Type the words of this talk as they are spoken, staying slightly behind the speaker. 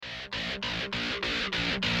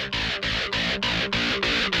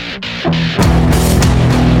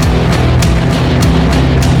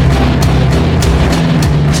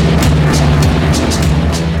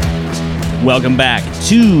Welcome back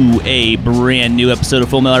to a brand new episode of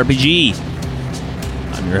Full Metal RPG.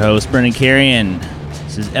 I'm your host, Brendan Carrion.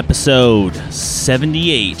 This is episode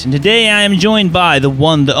 78, and today I am joined by the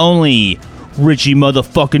one, the only, Richie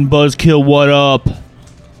motherfucking Buzzkill. What up?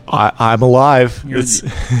 I'm alive.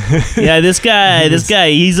 Yeah, this guy,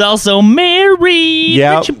 he's also married.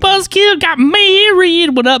 Yep. Richie Buzzkill got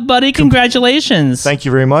married. What up, buddy? Congratulations. Thank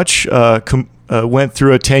you very much. Went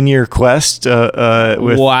through a 10-year quest.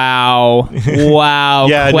 With Wow.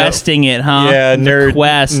 Yeah, questing it, huh? Yeah,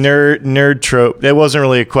 quest. nerd trope. It wasn't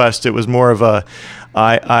really a quest. It was more of a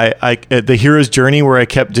the hero's journey where I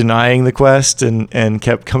kept denying the quest and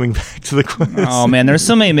kept coming back to the quest. Oh man, there's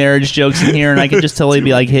so many marriage jokes in here, and I could just totally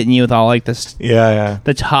be like hitting you with all like this. Yeah.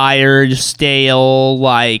 The tired, stale,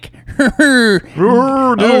 like.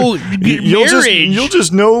 You'll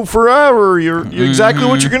just know forever. You're exactly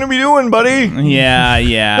what you're gonna be doing, buddy.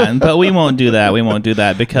 Yeah. But we won't do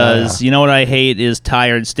that. Because you know what I hate is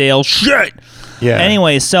tired, stale shit. Yeah.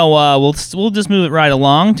 Anyway, so we'll just move it right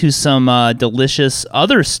along to some delicious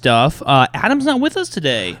other stuff. Adam's not with us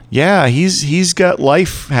today. Yeah, he's got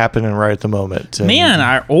life happening right at the moment. Man,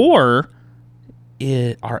 are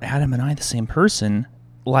Adam and I the same person?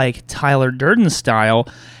 Like Tyler Durden style.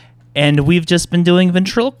 And we've just been doing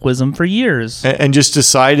ventriloquism for years. And just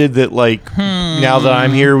decided that, now that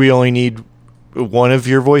I'm here, we only need one of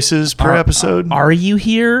your voices per episode. Are you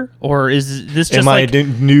here? Or is this just am I a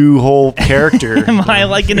new whole character? Am I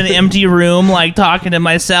like in an empty room, like talking to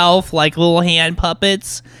myself, like little hand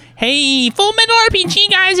puppets? Hey, Full Metal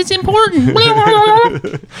RPG, guys, it's important.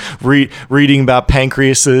 Reading about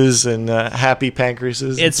pancreases and happy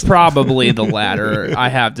pancreases. It's probably the latter, I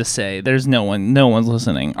have to say. There's no one's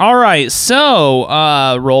listening. All right,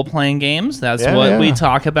 so role-playing games, that's what we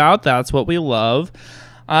talk about. That's what we love.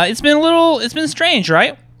 It's been strange,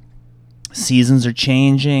 right? Seasons are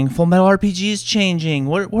changing. Full Metal RPG is changing.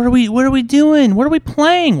 What are we doing? What are we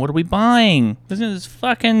playing? What are we buying?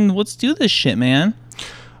 Let's do this shit, man.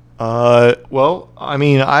 Well, I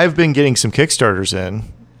mean, I've been getting some Kickstarters in.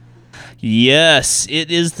 Yes,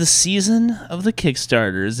 it is the season of the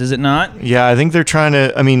Kickstarters, is it not? Yeah, I think they're trying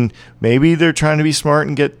to, maybe they're trying to be smart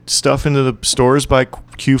and get stuff into the stores by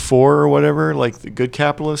Q4 or whatever, like the good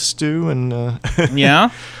capitalists do. And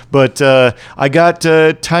yeah. But I got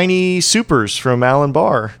Tiny Supers from Alan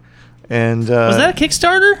Barr. And was that a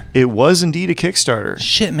Kickstarter? It was indeed a Kickstarter.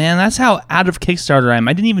 Shit, man, that's how out of Kickstarter I am.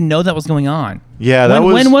 I didn't even know that was going on. Yeah,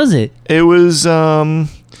 when was it? It was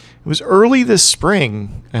early this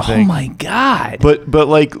spring, I think. Oh my god! But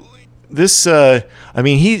like this, he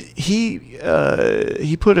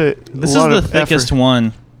put a. This lot is the thickest effort.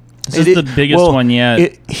 one. This is the biggest one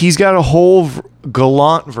yet. He's got a whole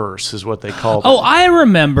Gallant verse, is what they call it. Oh, I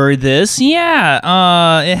remember this.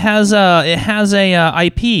 Yeah, it has a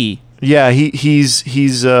IP. Yeah,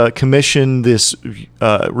 he's commissioned this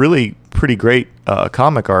really pretty great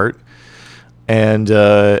comic art,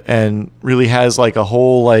 and really has like a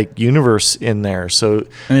whole like universe in there. So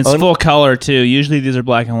and it's full color too. Usually these are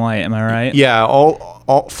black and white. Am I right? Yeah,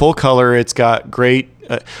 all full color. It's got great.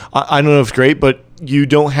 I don't know if it's great, but you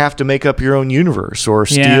don't have to make up your own universe or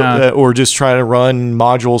steal or just try to run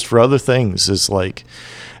modules for other things. It's like,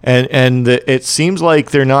 and it seems like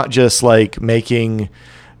they're not just like making.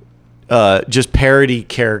 Just parody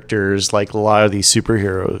characters like a lot of these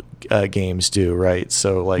superhero games do, right?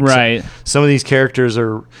 So like some of these characters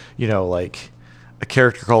are, like a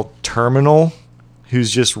character called Terminal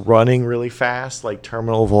who's just running really fast, like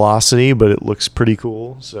terminal velocity, but it looks pretty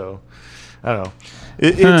cool. So I don't know.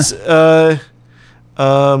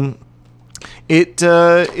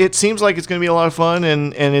 It seems like it's going to be a lot of fun,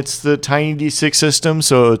 and it's the Tiny D6 system,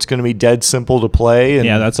 so it's going to be dead simple to play. And,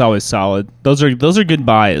 yeah, that's always solid. Those are good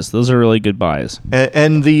buys. Those are really good buys.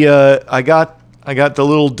 And the I got the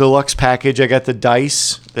little deluxe package. I got the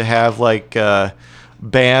dice that have like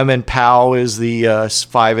Bam and Pow is the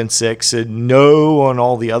 5 and 6, and No on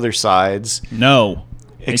all the other sides. No.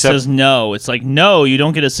 It says no. It's like, no, you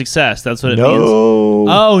don't get a success. That's what it means.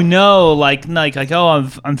 Oh no, like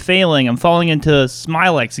oh, I'm failing. I'm falling into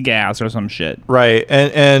Smilex gas or some shit. Right,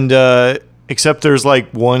 and except there's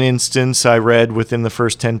like one instance I read within the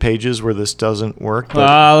first 10 pages where this doesn't work.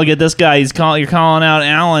 Look at this guy. You're calling out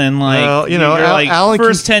Alan. Like, Alan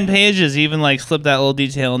first 10 pages, even like slip that little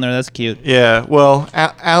detail in there. That's cute. Yeah, well,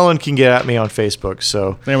 Alan can get at me on Facebook,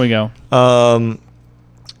 so there we go.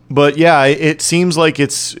 But yeah, it seems like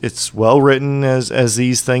it's well written as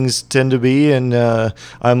these things tend to be, and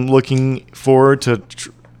I'm looking forward to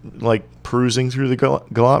like perusing through the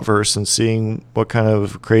Galantverse and seeing what kind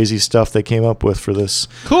of crazy stuff they came up with for this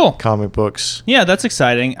comic books. Yeah, that's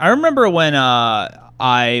exciting. I remember when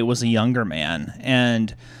I was a younger man,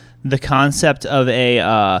 and the concept of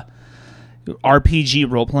a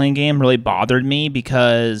RPG role-playing game really bothered me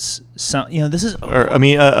because this is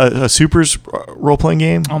a Supers role-playing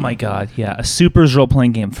game. Oh my god, yeah, a Supers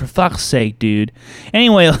role-playing game, for fuck's sake, dude.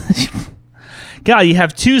 Anyway, God, you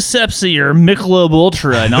have 2 sips of your Michelob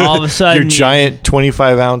Ultra, and all of a sudden... your giant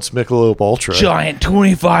 25-ounce Michelob Ultra. Giant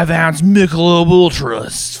 25-ounce Michelob Ultra.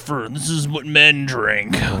 This is what men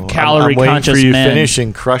drink. Calorie-conscious men. I'm waiting for you to finish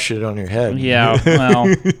and crush it on your head. Yeah, well,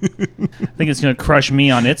 I think it's going to crush me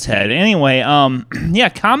on its head. Anyway,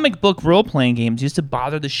 comic book role-playing games used to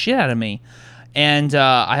bother the shit out of me. And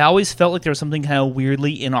I always felt like there was something kind of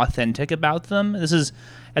weirdly inauthentic about them. This is...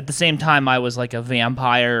 At the same time, I was like a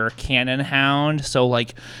vampire cannon hound, so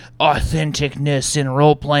like authenticness in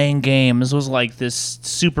role-playing games was like this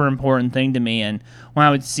super important thing to me. And when I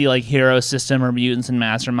would see like Hero System or Mutants and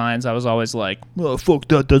Masterminds, I was always like, "Oh fuck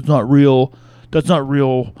that! That's not real. That's not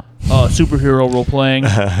real superhero role-playing."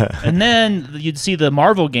 And then you'd see the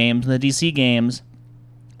Marvel games and the DC games,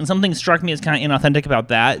 and something struck me as kind of inauthentic about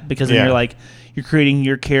that because then you're like. You're creating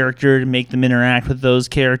your character to make them interact with those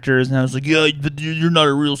characters. And I was like, yeah, but you're not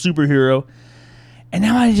a real superhero. And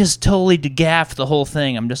now I just totally degaffed the whole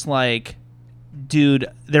thing. I'm just like, dude,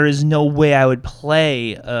 there is no way I would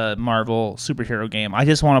play a Marvel superhero game. I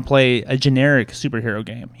just want to play a generic superhero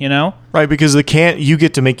game, you know? Right, because you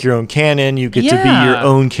get to make your own canon. You get to be your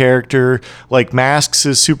own character. Like, Masks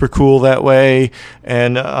is super cool that way.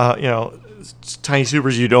 And, Tiny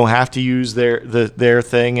Supers, you don't have to use their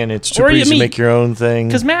thing, and it's super easy to make your own thing.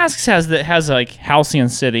 Because Masks has like Halcyon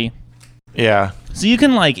City. Yeah. So you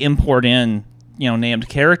can like import in, named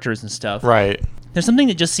characters and stuff. Right. There's something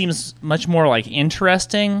that just seems much more like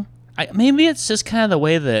interesting. Maybe it's just kind of the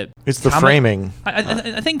way that it's the framing.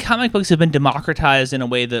 I think comic books have been democratized in a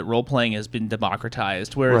way that role playing has been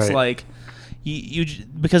democratized, where it's like. You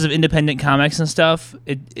because of independent comics and stuff,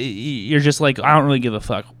 you're just like, I don't really give a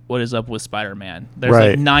fuck what is up with Spider-Man. There's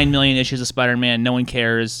like 9 million issues of Spider-Man. No one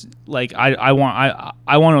cares. Like I want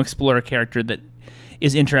to explore a character that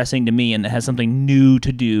is interesting to me and that has something new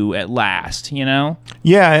to do at last. You know?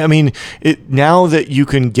 Yeah, I mean, now that you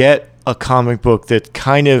can get a comic book that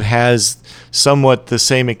kind of has somewhat the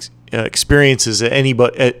same experiences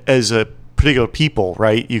as a particular people,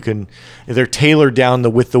 right? They're tailored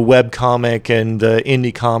down with the web comic and the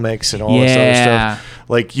indie comics and all this other stuff.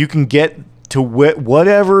 Like, you can get to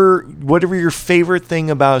whatever your favorite thing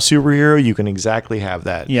about a superhero, you can exactly have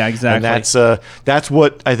that. Yeah, exactly. And that's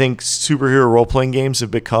what I think superhero role-playing games have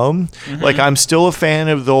become. Mm-hmm. Like, I'm still a fan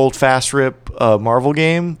of the old Fast Rip Marvel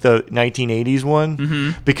game, the 1980s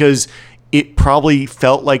one, because it probably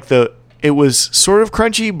felt like it was sort of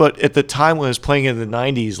crunchy, but at the time when I was playing in the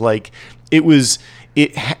 90s, like,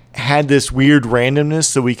 it had this weird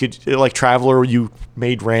randomness that we could, like Traveler, you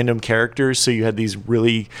made random characters, so you had these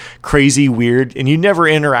really crazy, weird, and you never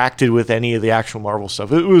interacted with any of the actual Marvel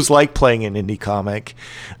stuff. It was like playing an indie comic.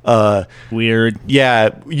 Weird.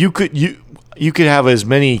 Yeah, you could have as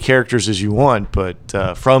many characters as you want,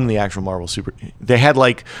 but from the actual Marvel they had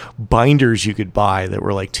like binders you could buy that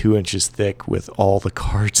were like 2 inches thick with all the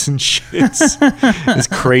cards and shit. It's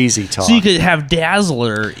crazy talk. So you could have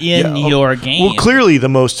Dazzler in your game. Well, clearly the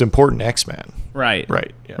most important X-Men. Right.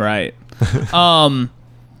 Yeah. Right.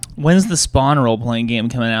 When's the Spawn role-playing game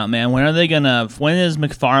coming out, man? When is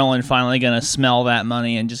McFarlane finally gonna smell that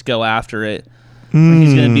money and just go after it?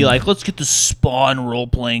 He's going to be like, let's get the Spawn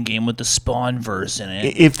role-playing game with the Spawn verse in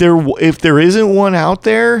it. If there isn't one out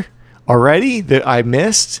there already that I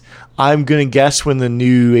missed, I'm going to guess when the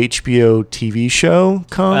new HBO TV show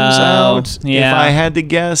comes out. Yeah. If I had to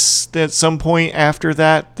guess, at some point after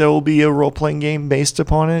that, there will be a role-playing game based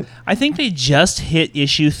upon it. I think they just hit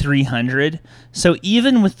issue 300. So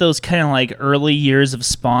even with those kind of like early years of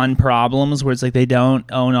Spawn problems where it's like they don't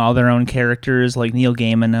own all their own characters, like Neil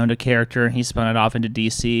Gaiman owned a character and he spun it off into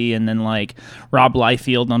DC, and then like Rob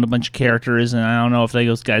Liefeld owned a bunch of characters, and I don't know if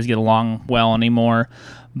those guys get along well anymore.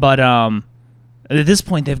 But at this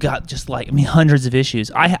point, they've got just hundreds of issues.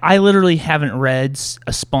 I literally haven't read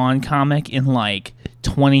a Spawn comic in like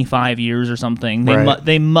 25 years or something.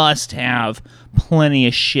 They must have plenty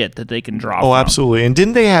of shit that they can draw from. Oh, absolutely. And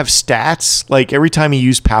didn't they have stats? Like every time he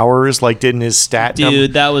used powers, like didn't his stat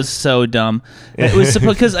Dude, that was so dumb. It was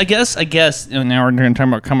because I guess now we're going to talk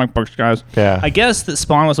about comic books, guys. Yeah. I guess that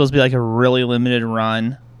Spawn was supposed to be like a really limited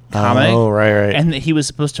run comic. Oh, right. And that he was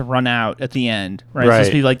supposed to run out at the end, right? It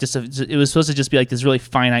was supposed to be like this really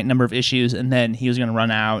finite number of issues, and then he was going to run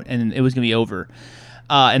out, and it was going to be over.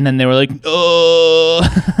 And then they were like, "Oh,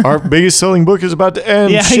 our biggest selling book is about to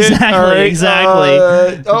end." Yeah, Shit. exactly, All right. exactly.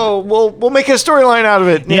 We'll make a storyline out of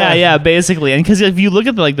it. Yeah, basically. And because if you look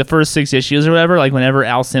at the first 6 issues or whatever, like whenever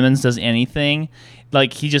Al Simmons does anything,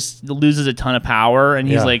 like he just loses a ton of power, and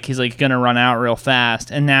he's like gonna run out real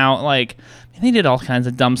fast. And now like they did all kinds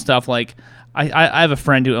of dumb stuff. Like I have a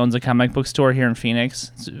friend who owns a comic book store here in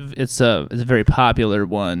Phoenix. It's a very popular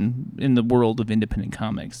one in the world of independent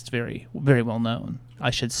comics. It's very, very well known,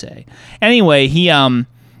 I should say. Anyway, he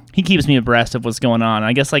keeps me abreast of what's going on.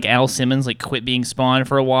 I guess like Al Simmons like quit being Spawn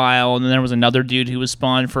for a while, and then there was another dude who was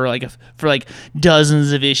Spawn for like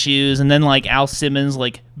dozens of issues, and then like Al Simmons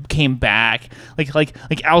like came back,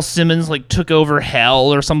 like Al Simmons like took over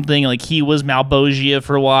Hell or something. Like he was Malbogia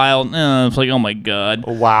for a while. It's like, oh my god,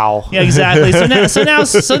 wow. Yeah, exactly. So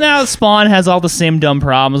now Spawn has all the same dumb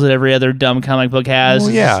problems that every other dumb comic book has.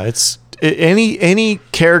 Well, yeah, it's. Any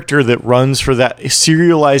character that runs for that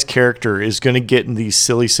serialized character is going to get in these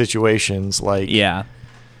silly situations. Like yeah.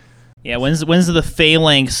 When's the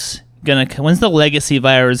Phalanx when's the legacy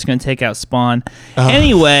virus gonna take out Spawn?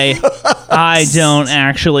 Anyway, I don't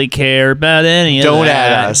actually care about any of that. Don't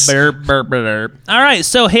add us. Burp, burp, burp, burp. All right,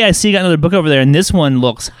 so hey, I see you got another book over there, and this one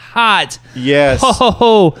looks hot. Yes. Ho ho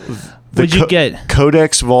ho. What'd you get?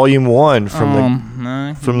 Codex Volume 1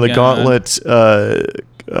 from the Gauntlet.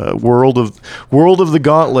 World of the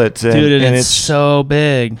Gauntlet, and it's so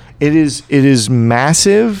big. It is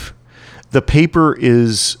massive. The paper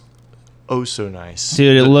is so nice,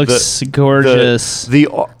 dude. It looks gorgeous.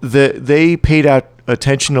 They paid out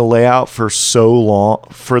attention to layout for so long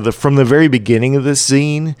from the very beginning of this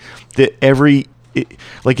zine that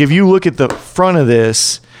like if you look at the front of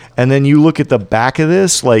this and then you look at the back of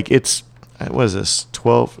this, like it's what is this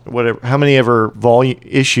 12 whatever how many ever volume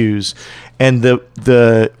issues. And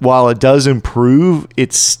the while it does improve,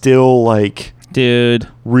 it's still like, dude,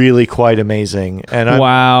 really quite amazing. And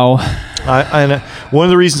wow. And one of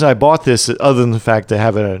the reasons I bought this, other than the fact to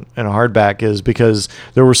have it in a hardback, is because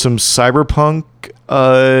there were some cyberpunk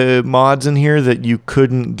mods in here that you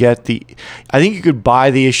couldn't get I think you could buy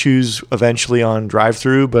the issues eventually on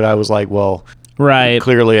drive-thru, but I was like, well. Right.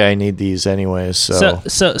 Clearly, I need these anyways.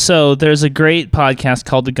 So there's a great podcast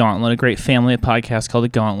called The Gauntlet, a great family of podcasts called The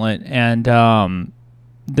Gauntlet, and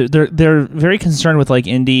they're very concerned with like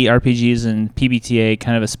indie RPGs and PBTA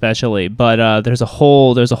kind of especially. But there's a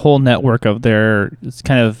whole network of their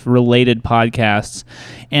kind of related podcasts,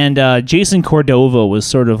 and Jason Cordova was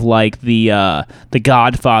sort of like the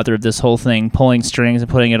godfather of this whole thing, pulling strings and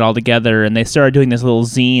putting it all together. And they started doing this little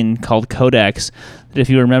zine called Codex. If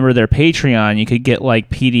you remember their Patreon, you could get like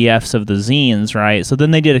PDFs of the zines, right? So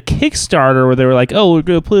then they did a Kickstarter where they were like, "Oh, we're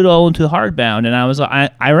gonna put it all into hardbound," and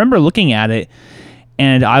I remember looking at it,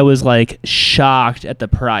 and I was like shocked at the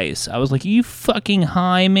price. I was like, "You fucking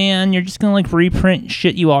high, man! You're just gonna like reprint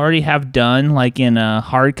shit you already have done, like in a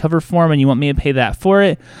hardcover form, and you want me to pay that for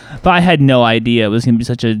it?" But I had no idea it was gonna be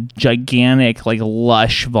such a gigantic, like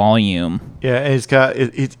lush volume. Yeah, and it's got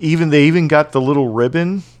they even got the little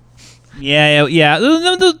ribbon. Yeah.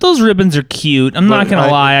 Those ribbons are cute. I'm not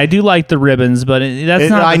gonna lie. I do like the ribbons, but that's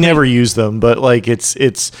not. I never use them, but like it's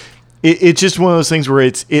just one of those things where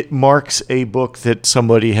it marks a book that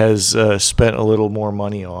somebody has spent a little more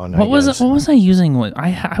money on. What was I using?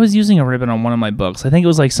 I was using a ribbon on one of my books. I think it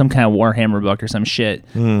was like some kind of Warhammer book or some shit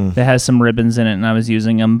that has some ribbons in it, and I was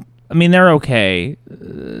using them. I mean, they're okay.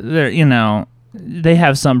 They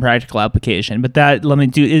have some practical application, but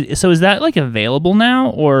so is that like available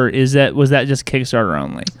now, or was that just Kickstarter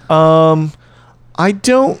only? I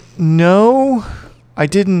don't know. I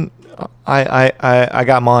didn't. I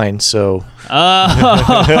got mine, so.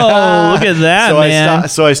 Oh, look at that, man!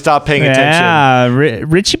 I stopped paying attention. Yeah,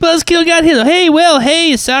 Richie Buzzkill got his.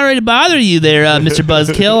 Hey, sorry to bother you there, Mr.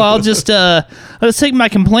 Buzzkill. I'll just let's take my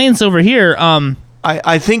complaints over here.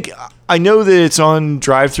 I think I know that it's on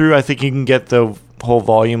drive-thru. I think you can get the whole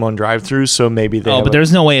volume on drive-thru, so maybe they. Oh, but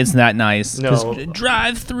there's no way it's that nice. No,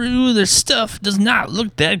 drive-thru, their stuff does not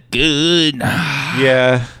look that good.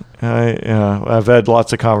 Yeah. I've had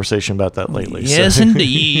lots of conversation about that lately. Yes, so.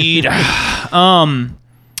 Indeed.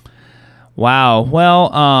 Wow.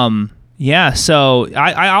 Well, yeah. So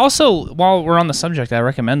I also, while we're on the subject, I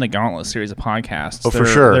recommend the Gauntlet series of podcasts. For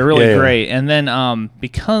sure. They're really great. And then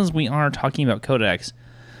because we are talking about Codex,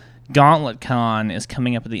 Gauntlet Con is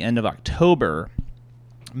coming up at the end of October.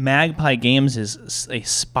 Magpie Games is a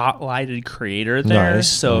spotlighted creator there. Nice,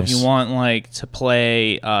 so nice. If you want like to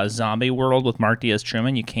play Zombie World with Mark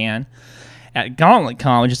Diaz-Truman, you can at Gauntlet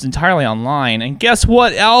Con, which is entirely online. And guess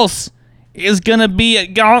what else is gonna be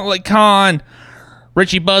at Gauntlet Con?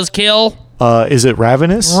 Richie Buzzkill. Is it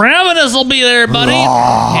Ravenous? Ravenous will be there, buddy.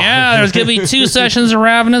 Yeah, there's going to be 2 sessions of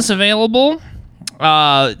Ravenous available.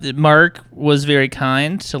 Mark was very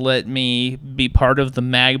kind to let me be part of the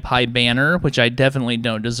Magpie banner, which I definitely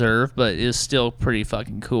don't deserve, but is still pretty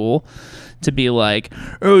fucking cool to be like,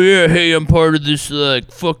 oh yeah, hey, I'm part of this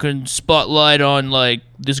fucking spotlight on like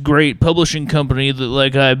this great publishing company that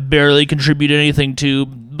like I barely contribute anything to,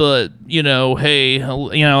 but hey,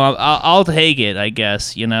 I'll take it, I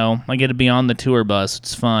guess. I get to be on the tour bus.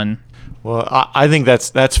 It's fun. Well, I think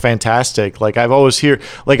that's fantastic. Like I've always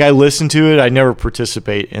I listen to it. I never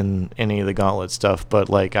participate in any of the Gauntlet stuff, but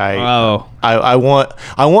like I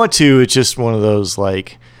want to. It's just one of those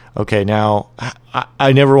like, okay, now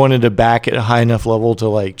I never wanted to back at a high enough level to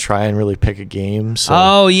like try and really pick a game. So.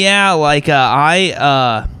 Oh yeah, like they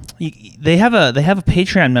have a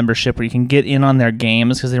Patreon membership where you can get in on their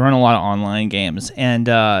games because they run a lot of online games, and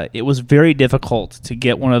it was very difficult to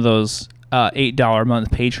get one of those $8 a month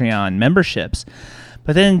Patreon memberships.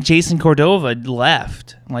 But then Jason Cordova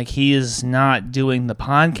left. Like he is not doing the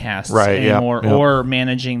podcasts anymore or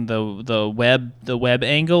managing the web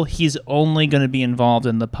angle. He's only going to be involved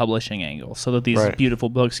in the publishing angle so that these beautiful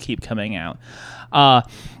books keep coming out.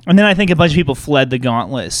 And then I think a bunch of people fled the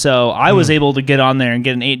gauntlet. So I was able to get on there and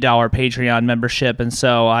get an $8 Patreon membership. And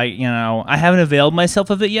so I haven't availed myself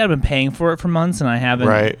of it yet. I've been paying for it for months and I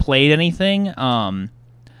haven't played anything.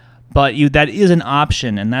 But that is an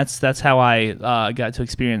option, and that's how I got to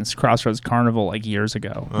experience Crossroads Carnival like years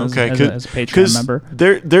ago. As a Patreon member.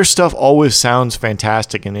 Their stuff always sounds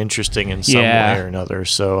fantastic and interesting in some way or another.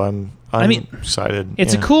 So I'm excited.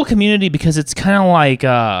 It's a cool community because it's kind of like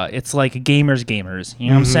it's like gamers. You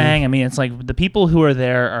know what I'm saying? I mean, it's like the people who are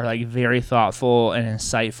there are like very thoughtful and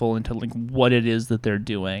insightful into like what it is that they're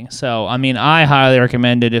doing. So I mean, I highly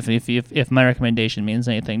recommend it. If my recommendation means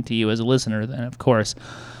anything to you as a listener, then of course.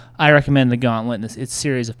 I recommend the Gauntlet and its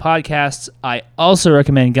series of podcasts. I also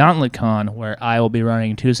recommend Gauntlet Con, where I will be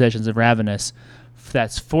running 2 sessions of Ravenous.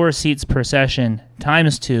 That's 4 seats per session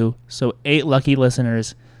times 2, so 8 lucky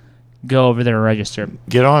listeners. Go over there and register.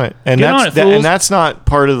 Get on it, and that's not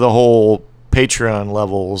part of the whole Patreon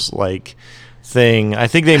levels like thing. I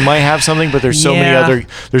think they might have something, but there's so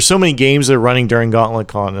many games that are running during Gauntlet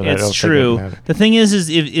Con that I don't think it matters. The thing is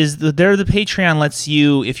the Patreon lets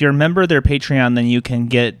you, if you're a member of their Patreon, then you can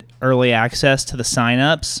get early access to the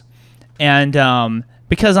signups, and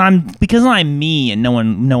because I'm me and no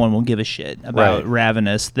one will give a shit about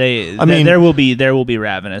Ravenous. There will be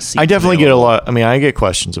Ravenous. I definitely get a lot. I mean, I get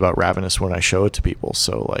questions about Ravenous when I show it to people.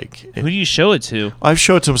 So like, who do you show it to? I've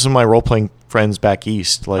showed it to some of my role playing friends back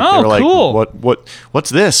east. Like, they're like, cool.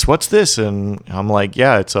 What's this? What's this? And I'm like,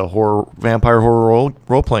 yeah, it's a vampire horror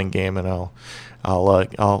role playing game, and I'll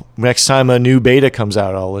next time a new beta comes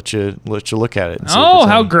out, I'll let you look at it. And see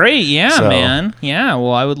how great! Yeah, man. Yeah.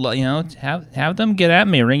 Well, I would have them get at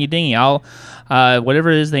me, ringy dingy. I'll whatever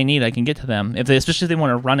it is they need, I can get to them. Especially if they want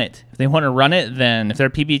to run it. If they want to run it, then if they're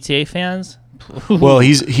PBTA fans. Well,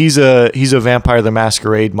 he's a Vampire the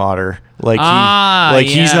Masquerade modder.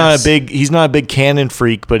 He's not a big canon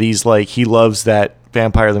freak, but he's like he loves that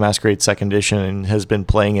Vampire the Masquerade 2nd edition and has been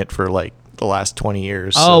playing it for like the last 20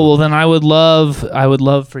 years. Well, then I would love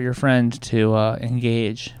for your friend to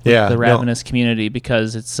engage with the Ravenous community,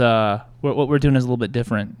 because it's what we're doing is a little bit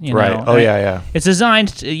different. Yeah. It's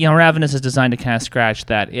designed. Ravenous is designed to kind of scratch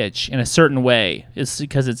that itch in a certain way. It's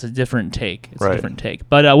because it's a different take. A different take.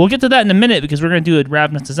 But we'll get to that in a minute, because we're going to do a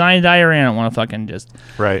Ravenous design diary, and I don't want to fucking just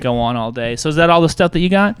go on all day. So is that all the stuff that you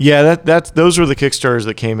got? Yeah, those were the Kickstarters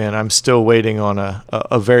that came in. I'm still waiting on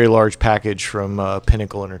a very large package from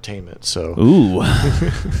Pinnacle Entertainment. So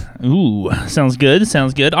ooh, sounds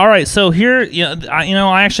good. All right, so here,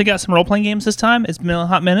 I actually got some role playing games this time. It's been a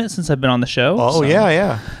hot minute since I've been on the show.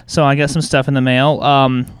 Yeah. So I got some stuff in the mail.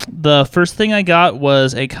 The first thing I got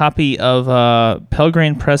was a copy of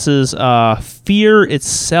Pelgrane Press's Fear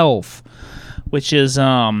Itself, which is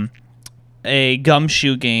a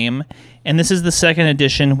Gumshoe game. And this is the 2nd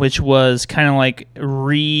edition, which was kind of like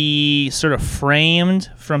sort of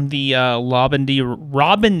framed from the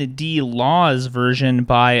Robin D. Laws version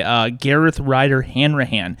by Gareth Ryder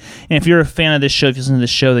Hanrahan. And if you're a fan of this show, if you listen to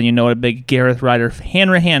this show, then you know what a big Gareth Ryder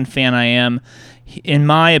Hanrahan fan I am. In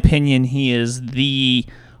my opinion, he is the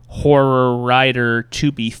horror writer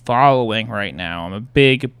to be following right now. I'm a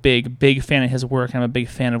big fan of his work. I'm a big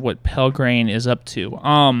fan of what Pelgrane is up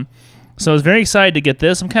to. So I was very excited to get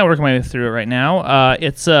this. I'm kind of working my way through it right now.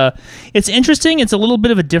 It's interesting. It's a little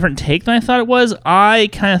bit of a different take than I thought it was. I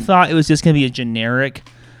kind of thought it was just going to be a generic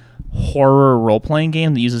horror role-playing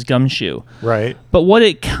game that uses Gumshoe. Right. But what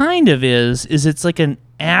it kind of is it's like an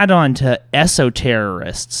add-on to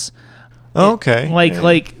Esoterrorists. Okay.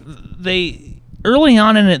 Like they early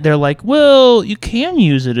on in it, they're like, well, you can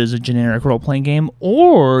use it as a generic role-playing game,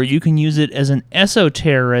 or you can use it as an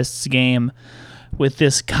esoterrorists game with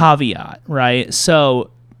this caveat, right? So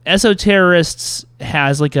esoterrorists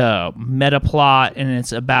has like a meta plot, and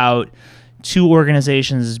it's about two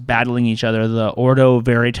organizations battling each other, the Ordo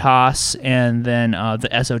Veritas and then the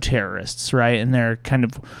esoterrorists, right? And they're kind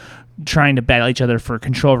of trying to battle each other for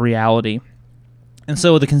control of reality. And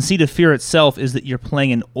so the conceit of Fear itself is that you're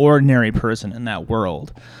playing an ordinary person in that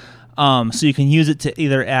world. So you can use it to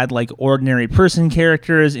either add like ordinary person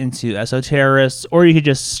characters into esoterrorists, or you could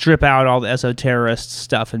just strip out all the esoterrorist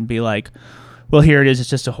stuff and be like, well, here it is. It's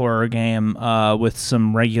just a horror game with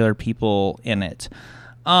some regular people in it.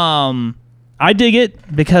 I dig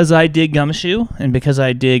it because I dig Gumshoe, and because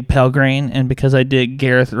I dig Pelgrane, and because I dig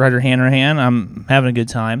Gareth Ryder Hanrahan. I'm having a good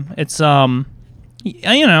time. It's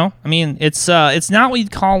it's not what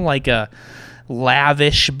you'd call like a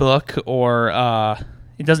lavish book, or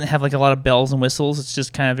it doesn't have like a lot of bells and whistles. It's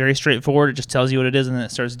just kind of very straightforward. It just tells you what it is, and then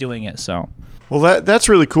it starts doing it. So, well, that's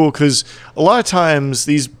really cool, because a lot of times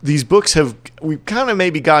these books we've kind of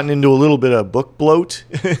maybe gotten into a little bit of book bloat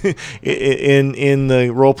in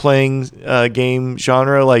the role playing game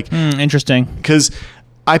genre. Like, interesting, because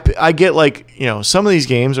I get like, some of these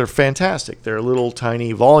games are fantastic. They're little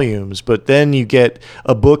tiny volumes, but then you get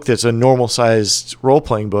a book that's a normal sized role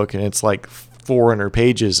playing book, and it's like 400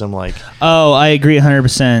 pages. I'm like, oh, I agree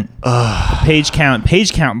 100%. Page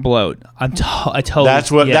count bloat. I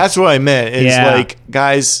totally. That's what I meant. It's like,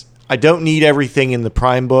 guys, I don't need everything in the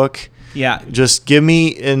Prime book. Yeah. Just give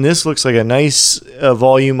me, and this looks like a nice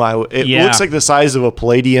volume. It looks like the size of a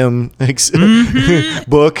Palladium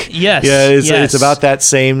book. Yes. Yeah, it's about that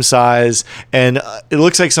same size, and it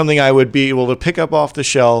looks like something I would be able to pick up off the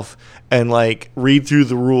shelf and like read through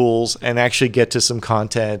the rules and actually get to some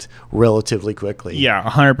content relatively quickly. Yeah,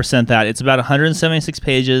 100% that. It's about 176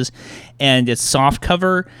 pages, and it's soft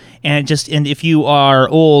cover, and if you are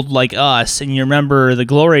old like us and you remember the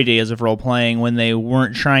glory days of role playing when they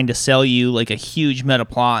weren't trying to sell you like a huge meta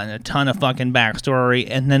plot and a ton of fucking backstory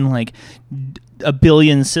and then like a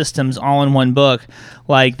billion systems all in one book,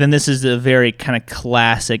 like, then this is a very kind of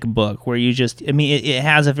classic book where you just, it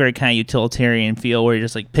has a very kind of utilitarian feel where you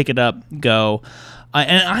just like pick it up, go.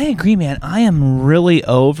 And I agree, man. I am really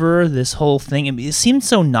over this whole thing. It seemed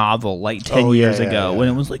so novel like 10 years ago when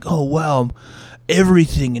it was like, oh, wow,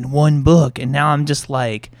 everything in one book. And now I'm just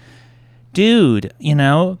like, dude,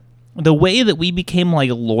 the way that we became like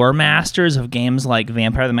lore masters of games like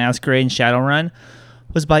Vampire the Masquerade and Shadowrun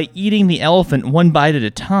was by eating the elephant one bite at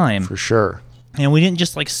a time. For sure. And we didn't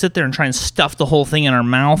just like sit there and try and stuff the whole thing in our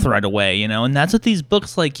mouth right away, and that's what these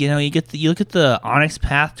books like. You look at the Onyx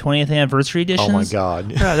Path 20th anniversary editions. Oh my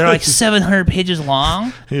god, they're like 700 pages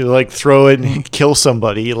long. You like throw it and kill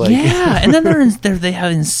somebody, like and then they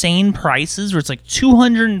have insane prices where it's like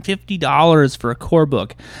 $250 for a core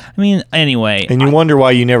book. Anyway, and you wonder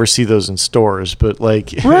why you never see those in stores, but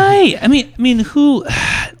like right. Who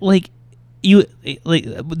like you like?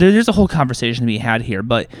 There's a whole conversation to be had here,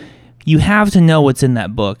 but you have to know what's in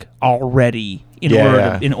that book already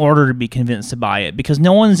in order to be convinced to buy it, because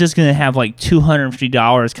no one's just going to have like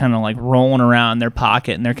 $250 kind of like rolling around in their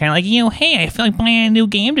pocket, and they're kind of like, hey, I feel like buying a new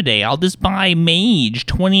game today. I'll just buy Mage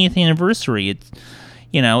 20th anniversary. It's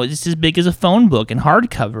it's as big as a phone book and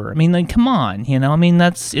hardcover. Come on,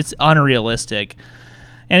 it's unrealistic.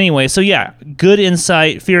 Anyway, so yeah, good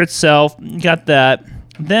insight. Fear itself, got that.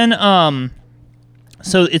 Then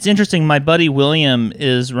so it's interesting. My buddy William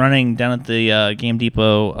is running down at the Game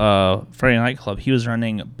Depot Friday Night Club. He was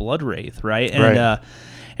running Blood Wraith, right? And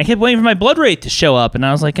I kept waiting for my Blood Wraith to show up, and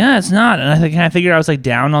I was like, it's not. And I figured I was like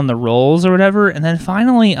down on the rolls or whatever. And then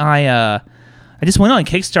finally, I just went on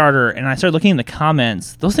Kickstarter and I started looking in the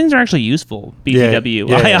comments. Those things are actually useful. BTW.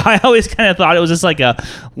 I always kind of thought it was just like a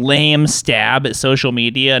lame stab at social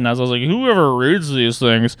media, and I was like, whoever reads these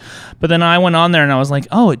things? But then I went on there and I was like,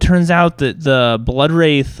 oh, it turns out that the Blood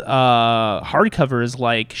Wraith hardcover is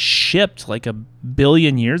like shipped like 1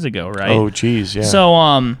 billion years ago, right? Oh, geez, yeah. So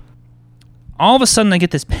all of a sudden I get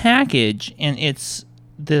this package, and it's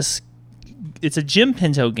a Jim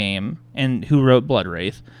Pinto game, and who wrote Blood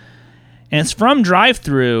Wraith. And it's from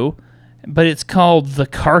Drive-Thru, but it's called The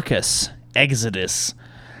Carcass Exodus.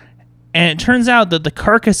 And it turns out that The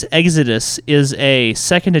Carcass Exodus is a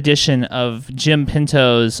second edition of Jim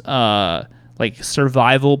Pinto's like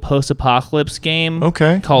survival post-apocalypse game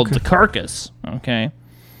called The Carcass. Okay.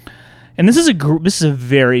 And this is a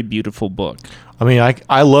very beautiful book.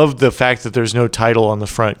 I love the fact that there's no title on the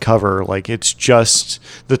front cover. Like, it's just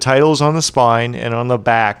the title's on the spine and on the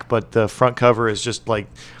back, but the front cover is just like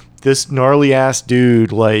this gnarly ass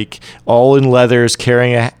dude, like all in leathers,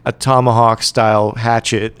 carrying a tomahawk style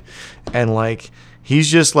hatchet, and like he's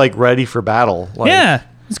just like ready for battle. Like, yeah,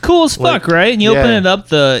 it's cool as fuck, right? And you open it up,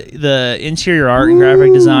 the interior art and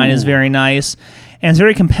graphic design is very nice, and it's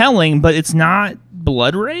very compelling, but it's not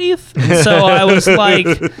Bloodwraith. And so I was like,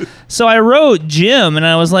 so I wrote Jim, and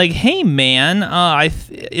I was like, hey man,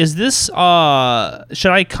 is this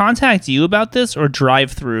should I contact you about this or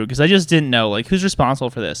Drive Through? Because I just didn't know like who's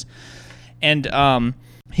responsible for this. And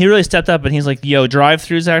he really stepped up, and he's like, yo, Drive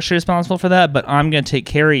Through is actually responsible for that, but I'm gonna take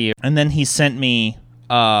care of you. And then he sent me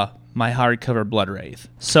my hardcover Bloodwraith.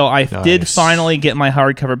 So I did finally get my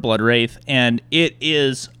hardcover Bloodwraith, and it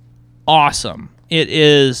is awesome. It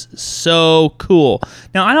is so cool.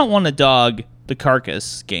 Now, I don't want to dog the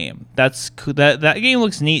Carcass game. That's that game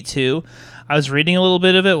looks neat too. I was reading a little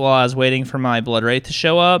bit of it while I was waiting for my Bloodwraith to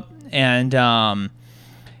show up, and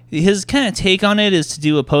his kind of take on it is to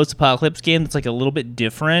do a post-apocalypse game that's like a little bit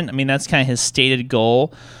different. I mean, that's kind of his stated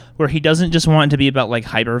goal, where he doesn't just want it to be about like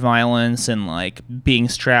hyper-violence and like being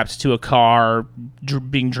strapped to a car,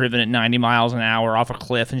 being driven at 90 miles an hour off a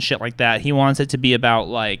cliff and shit like that. He wants it to be about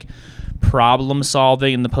like problem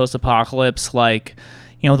solving in the post-apocalypse, like,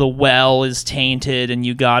 you know, the well is tainted and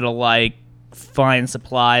you gotta like find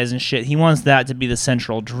supplies and shit. He wants that to be the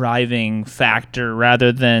central driving factor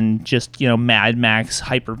rather than just, you know, Mad Max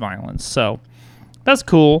hyper-violence. So that's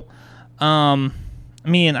cool. I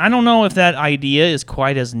mean, I don't know if that idea is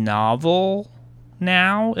quite as novel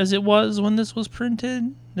now as it was when this was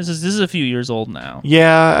printed. This is a few years old now.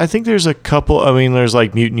 Yeah, I think there's a couple. I mean, there's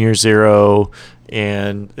like Mutant Year Zero,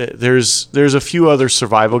 and there's a few other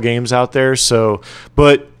survival games out there. So,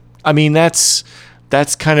 but I mean, that's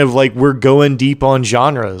kind of like we're going deep on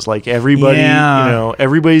genres. Like everybody, you know,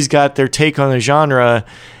 everybody's got their take on the genre,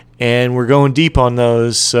 and we're going deep on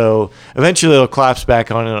those. So eventually it'll collapse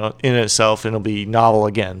back on it in itself, and it'll be novel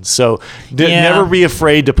again. So never be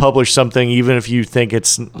afraid to publish something, even if you think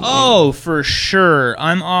it's... Oh, for sure.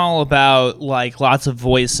 I'm all about like lots of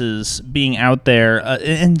voices being out there.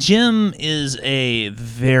 And Jim is a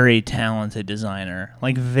very talented designer,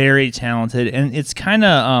 like very talented. And it's kind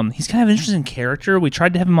of, he's kind of an interesting character. We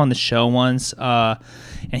tried to have him on the show once,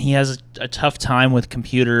 and he has a tough time with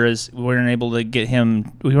computers. We weren't able to get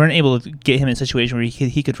him in a situation where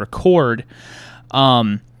he could record.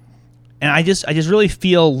 And I just really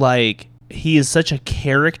feel like he is such a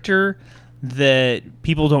character that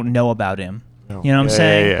people don't know about him. You know what I'm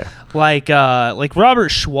saying? Yeah. Like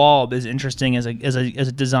Robert Schwalb is interesting as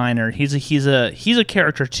a designer. He's a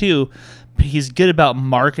character too, but he's good about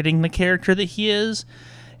marketing the character that he is.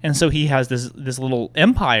 And so he has this little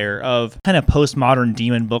empire of kind of postmodern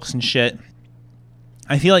demon books and shit.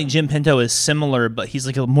 I feel like Jim Pinto is similar, but he's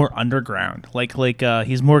like a more underground. Like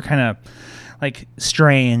he's more kind of like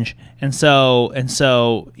strange, and so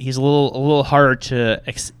he's a little harder to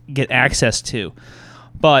get access to.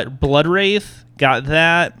 But Bloodwraith got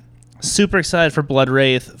that. Super excited for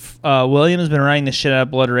Bloodwraith. William's been writing the shit out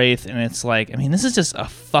of Bloodwraith, and it's like, I mean, this is just a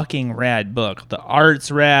fucking rad book. The art's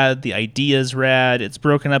rad, the idea's rad. It's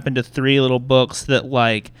broken up into 3 little books that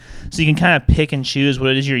like, so you can kind of pick and choose what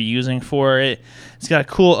it is you're using for it. It's got a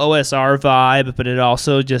cool OSR vibe, but it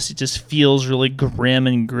also just feels really grim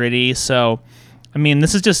and gritty. So, I mean,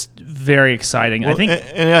 this is just very exciting. Well,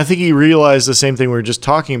 I think he realized the same thing we were just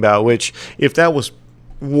talking about, which if that was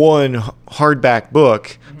one hardback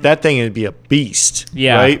book, that thing would be a beast.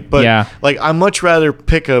 Yeah. Right? But like, I'd much rather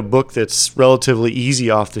pick a book that's relatively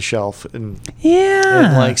easy off the shelf and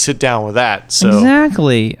like sit down with that. So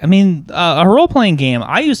exactly. I mean, a role playing game.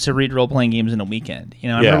 I used to read role playing games in a weekend. You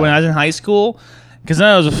know, I remember when I was in high school, because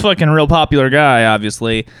I was a fucking real popular guy,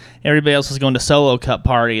 obviously. Everybody else was going to solo cup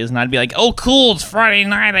parties, and I'd be like, "Oh, cool! It's Friday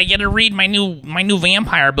night. I get to read my new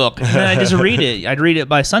vampire book." And then I just read it. I'd read it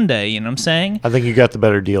by Sunday. You know what I'm saying? I think you got the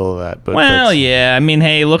better deal of that. But well, yeah. I mean,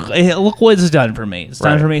 hey, look what it's done for me. It's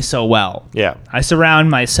done for me so well. Yeah. I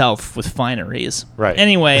surround myself with fineries. Right.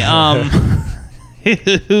 Anyway, oh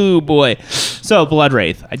boy. So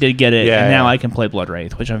Bloodwraith, I did get it, and now I can play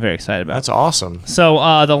Bloodwraith, which I'm very excited about. That's awesome. So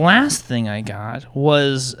the last thing I got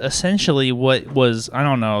was essentially what was, I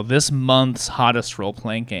don't know, this month's hottest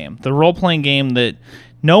role-playing game. The role-playing game that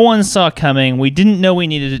no one saw coming. We didn't know we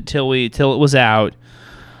needed it till it was out.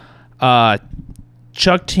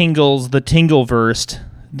 Chuck Tingle's The Tingleverse,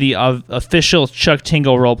 the official Chuck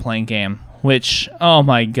Tingle role-playing game. Which, oh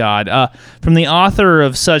my god, from the author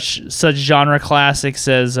of such genre classics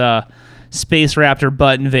as Space Raptor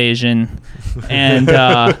Butt Invasion and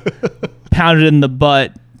Pounded in the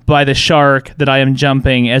Butt by the Shark That I Am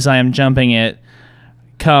Jumping As I Am Jumping It,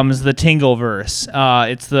 comes the Tingleverse.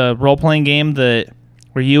 It's the role-playing game that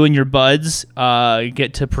where you and your buds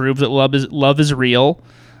get to prove that love is real,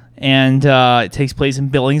 and it takes place in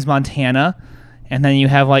Billings, Montana. And then you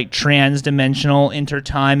have like trans-dimensional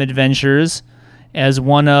intertime adventures as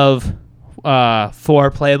one of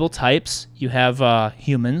 4 playable types. You have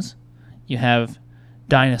humans, you have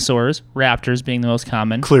dinosaurs, raptors being the most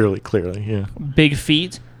common. Clearly, yeah. Big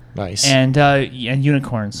feet. Nice. And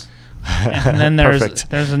unicorns. And then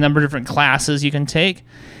there's a number of different classes you can take.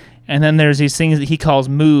 And then there's these things that he calls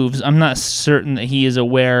moves. I'm not certain that he is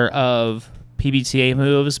aware of PBTA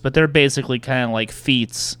moves, but they're basically kind of like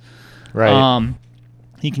feats. Right.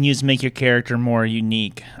 You can use to make your character more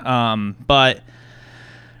unique. But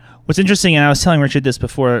what's interesting, and I was telling Richard this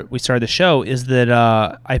before we started the show, is that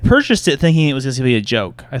I purchased it thinking it was going to be a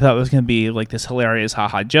joke. I thought it was going to be like this hilarious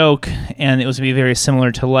haha joke, and it was going to be very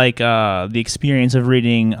similar to like the experience of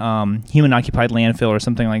reading Human Occupied Landfill or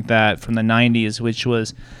something like that from the 90s, which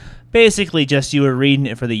was basically just you were reading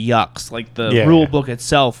it for the yucks. Like the rule book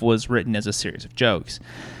itself was written as a series of jokes.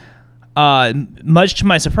 Much to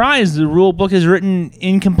my surprise, the rule book is written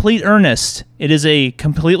in complete earnest. It is a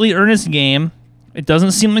completely earnest game. It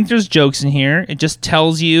doesn't seem like there's jokes in here. It just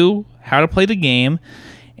tells you how to play the game,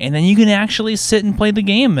 and then you can actually sit and play the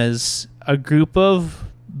game as a group of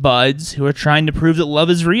buds who are trying to prove that love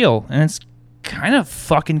is real, and it's kind of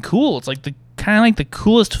fucking cool. It's like the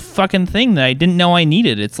coolest fucking thing that I didn't know I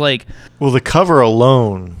needed. It's like, well, the cover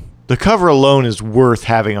alone is worth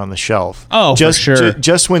having on the shelf. Oh, just, for sure.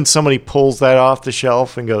 Just when somebody pulls that off the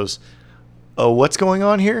shelf and goes, oh, what's going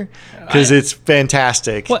on here? Because it's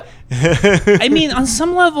fantastic. What? I mean, on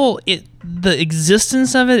some level, the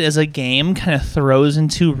existence of it as a game kind of throws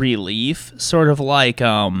into relief, sort of like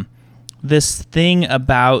this thing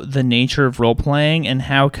about the nature of role-playing and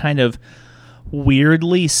how kind of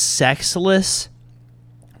weirdly sexless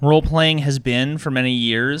role-playing has been for many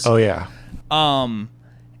years. Oh, yeah.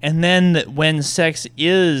 And then when sex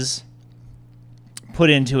is put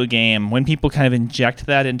into a game, when people kind of inject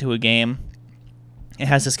that into a game, it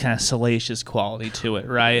has this kind of salacious quality to it,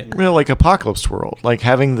 right? Well, like Apocalypse World, like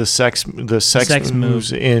having the sex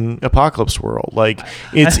moves in Apocalypse World, like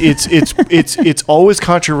it's always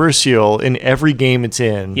controversial in every game it's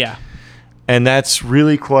in. Yeah, and that's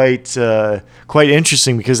really quite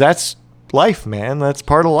interesting because that's life, man. That's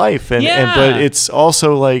part of life, but it's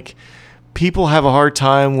also like people have a hard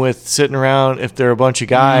time with sitting around if they're a bunch of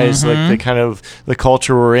guys, like the kind of the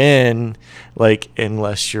culture we're in, like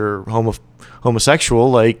unless you're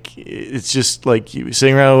homosexual, like it's just like you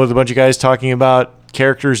sitting around with a bunch of guys talking about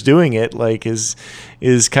characters doing it, like is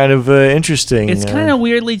kind of interesting. It's kind of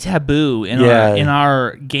weirdly taboo in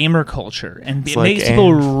our gamer culture, and it makes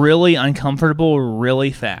people really uncomfortable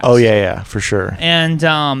really fast. Oh yeah, for sure. And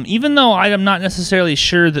even though I'm not necessarily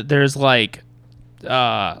sure that there's like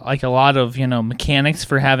a lot of mechanics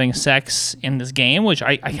for having sex in this game, which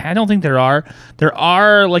I don't think there are. There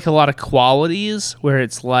are like a lot of qualities where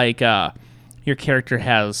it's like your character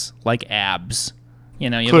has like abs,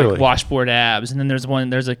 you have like washboard abs, and then there's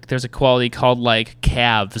a quality called like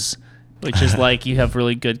calves, which is like you have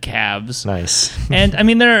really good calves. Nice. And I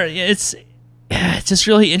mean it's just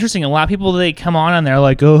really interesting. A lot of people, they come on there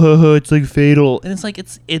like, oh, it's like Fatal, and it's like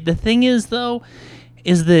the thing is though,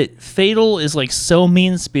 is that Fatal is like so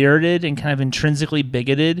mean-spirited and kind of intrinsically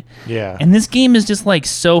bigoted. Yeah. And this game is just like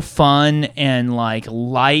so fun and like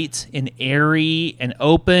light and airy and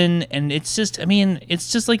open, and it's just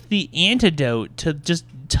like the antidote to just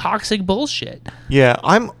toxic bullshit. Yeah,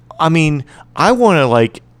 I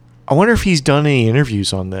wonder if he's done any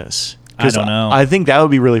interviews on this. I don't know. I think that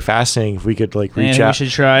would be really fascinating if we could like reach out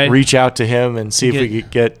to him and see if we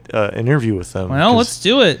could get an interview with him. Well, let's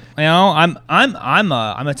do it. I'm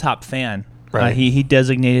a top fan. Right. He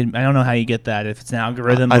designated. I don't know how you get that, if it's an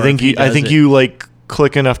algorithm. I think you like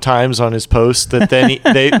click enough times on his posts that then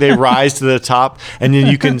they rise to the top, and then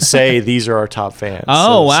you can say these are our top fans.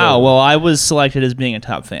 Oh, wow. Well, I was selected as being a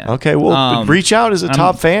top fan. Okay, well, reach out as a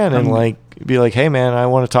top fan and like be like, hey man, I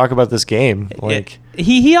want to talk about this game. Like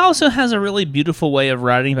he also has a really beautiful way of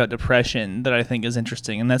writing about depression that I think is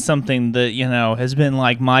interesting, and that's something that has been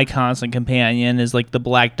like my constant companion, is like the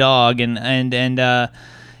Black Dog, and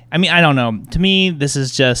I mean, I don't know. To me, this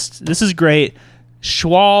is great.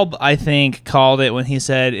 Schwab, I think, called it when he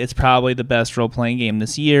said it's probably the best role-playing game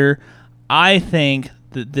this year. I think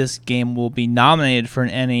that this game will be nominated for an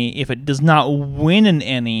Emmy. If it does not win an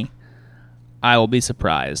Emmy, I will be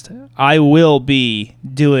surprised. I will be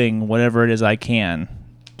doing whatever it is I can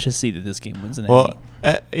to see that this game wins an Emmy. Well,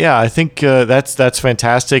 yeah, I think that's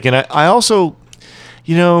fantastic. And I also,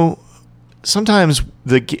 sometimes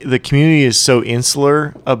the community is so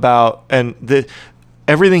insular about, and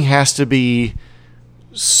everything has to be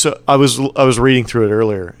so I was reading through it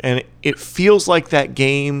earlier, and it feels like that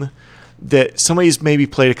game that somebody's maybe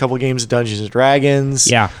played a couple games of Dungeons and Dragons.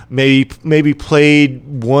 Yeah. Maybe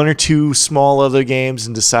played one or two small other games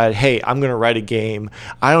and decided, hey, I'm going to write a game.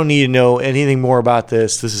 I don't need to know anything more about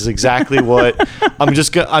this. This is exactly what I'm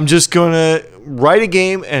just going to write a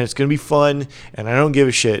game, and it's going to be fun, and I don't give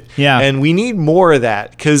a shit. Yeah. And we need more of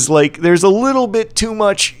that, because like there's a little bit too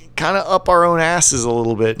much kind of up our own asses a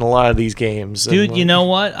little bit in a lot of these games. Dude, and, you know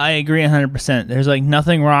what? I agree 100%. There's like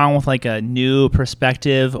nothing wrong with like a new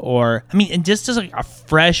perspective, or I mean, just like a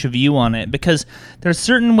fresh view on it, because there's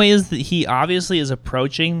certain ways that he obviously is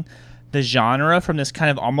approaching the genre from this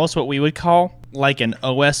kind of almost what we would call like an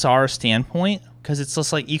OSR standpoint, because it's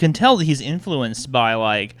just like you can tell that he's influenced by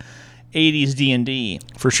like 80s D&D.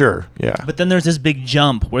 For sure, yeah. But then there's this big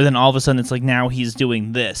jump where then all of a sudden it's like now he's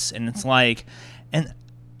doing this, and it's like, and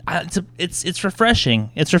it's refreshing.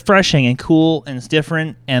 It's refreshing and cool, and it's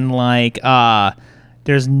different, and like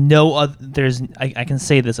there's no other. I can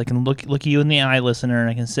say this. I can look you in the eye, listener, and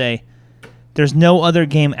I can say there's no other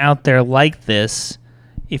game out there like this.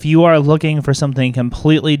 If you are looking for something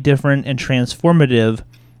completely different and transformative,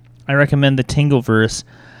 I recommend the Tingleverse.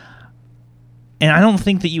 And I don't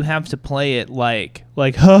think that you have to play it like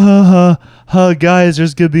ha ha ha ha guys,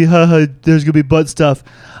 there's gonna be butt stuff.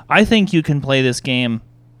 I think you can play this game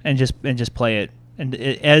and just play it and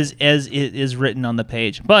as it is written on the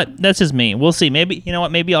page. But that's just me. We'll see. Maybe, you know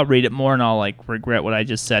what? Maybe I'll read it more and I'll like regret what I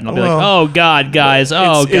just said, and I'll be like, oh God, guys,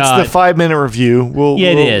 God. It's the 5-minute review.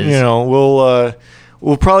 It is. You know,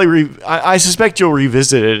 we'll probably. I suspect you'll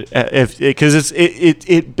revisit it because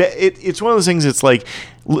it's one of those things. It's like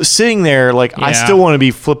sitting there, like I still want to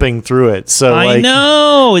be flipping through it. So I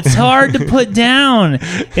know it's hard to put down.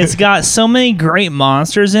 It's got so many great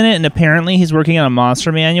monsters in it, and apparently he's working on a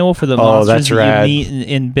monster manual for the monsters that you meet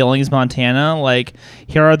in Billings, Montana. Like,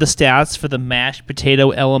 here are the stats for the mashed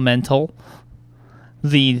potato elemental.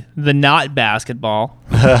 The not basketball.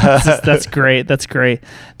 That's great. That's great.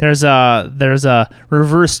 There's a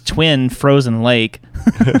reverse twin frozen lake.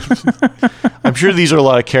 I'm sure these are a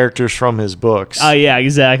lot of characters from his books. Oh yeah,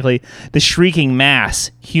 exactly. The shrieking mass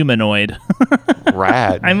humanoid.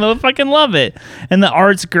 Rad. I fucking love it, and the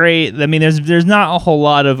art's great. I mean, there's not a whole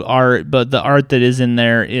lot of art, but the art that is in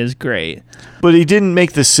there is great. But he didn't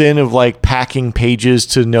make the sin of like packing pages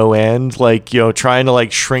to no end, like, you know, trying to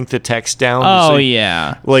like shrink the text down. Oh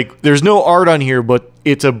yeah. Like there's no art on here, but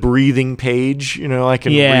it's a breathing page. You know, I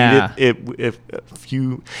can read it.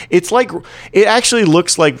 It's like, it actually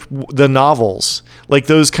looks like the novels, like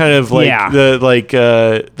those kind of like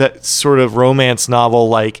that sort of romance novel.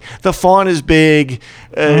 Like the font is big.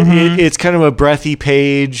 It's kind of a breathy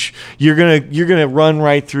page. You're gonna run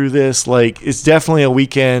right through this. Like, it's definitely a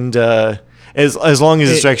weekend. As long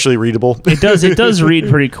as it's actually readable. It does read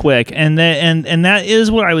pretty quick, and that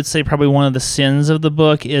is what I would say probably one of the sins of the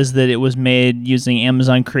book is that it was made using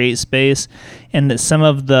Amazon CreateSpace, and that some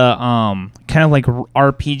of the kind of like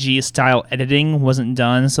RPG style editing wasn't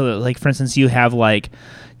done. So that, like, for instance, you have like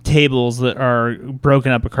tables that are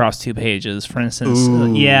broken up across 2 pages, for instance.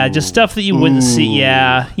 Just stuff that you wouldn't see.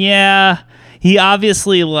 He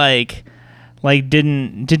obviously like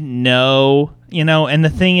didn't know, you know. And the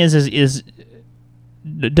thing is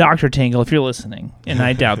Dr. Tingle, if you're listening, and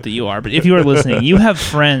I doubt that you are, but if you are listening, you have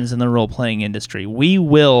friends in the role-playing industry. We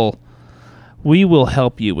will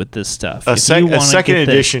help you with this stuff. A second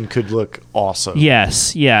edition could look awesome.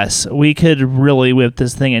 Yes, we could really whip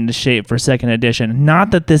this thing into shape for second edition. Not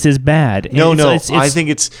that this is bad. No, I think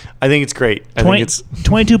it's great. I think it's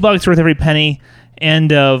 $22 worth every penny.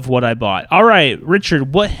 End of what I bought. All right,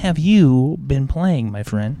 Richard, what have you been playing, my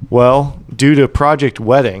friend? Well, due to Project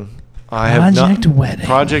Wedding,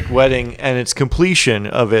 Project Wedding and its completion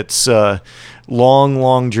of its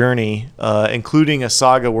long journey, including a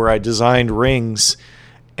saga where I designed rings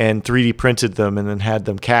and 3D printed them and then had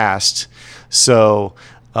them cast. So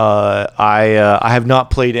I have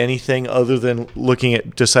not played anything other than looking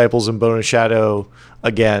at Disciples and Bone and Shadow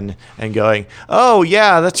again and going, oh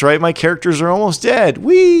yeah, that's right, my characters are almost dead.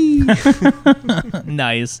 Whee!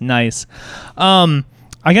 Nice.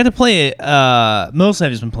 I got to play it. Mostly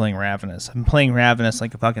I've just been playing Ravenous. I've been playing Ravenous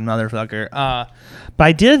like a fucking motherfucker. But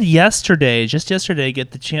I did just yesterday,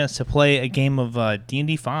 get the chance to play a game of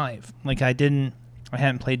D&D 5. Like, I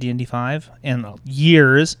hadn't played D&D 5 in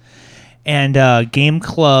years. And Game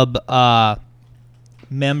Club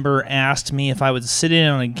member asked me if I would sit in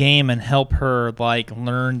on a game and help her like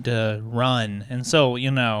learn to run. And so,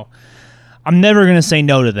 you know, I'm never going to say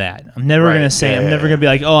no to that. I'm never going to be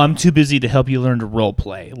like, oh, I'm too busy to help you learn to role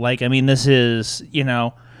play. Like, I mean, this is, you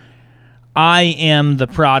know, I am the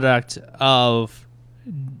product of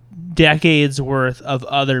decades worth of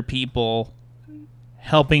other people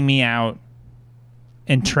helping me out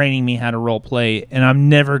and training me how to role play, and I'm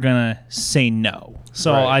never gonna say no.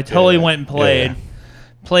 So I totally went and played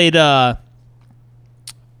one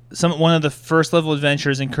of the first level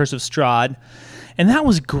adventures in Curse of Strahd, and that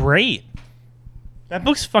was great. That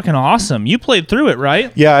book's fucking awesome. You played through it,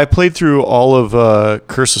 right? Yeah, I played through all of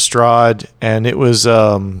Curse of Strahd, and it was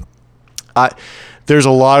there's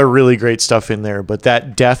a lot of really great stuff in there, but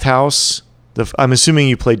that Death House, I'm assuming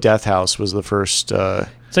you played Death House, was the first.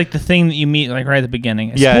 It's like the thing that you meet like right at the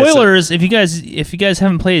beginning. Yeah, spoilers, if you guys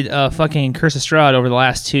haven't played fucking Curse of Strahd over the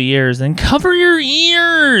last 2 years, then cover your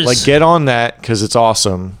ears. Like, get on that because it's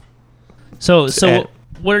awesome. So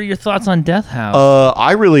what are your thoughts on Death House?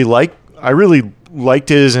 I really liked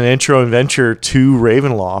it as an intro adventure to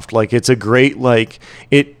Ravenloft. Like, it's a great, like,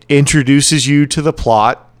 it introduces you to the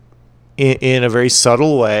plot in a very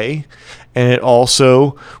subtle way, and it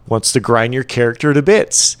also wants to grind your character to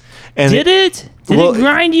bits. And Did it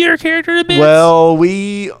grind your character to bits? Well,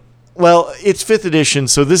 it's 5th edition,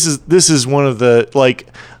 so this is one of the, like,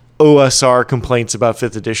 OSR complaints about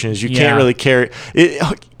 5th edition is you can't really carry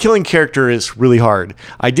it. Killing character is really hard.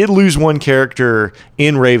 I did lose one character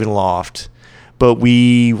in Ravenloft, but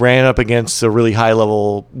we ran up against a really high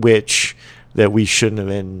level witch that we shouldn't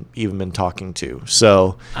have even been talking to.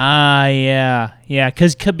 So because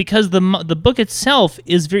the book itself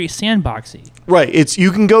is very sandboxy. Right,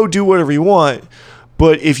 you can go do whatever you want,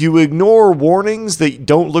 but if you ignore warnings that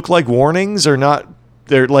don't look like warnings or not,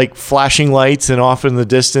 they're like flashing lights and off in the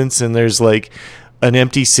distance, and there's like an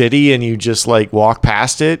empty city, and you just like walk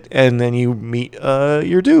past it, and then you meet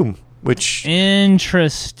your doom. Which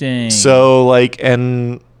interesting. So like,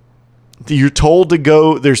 and you're told to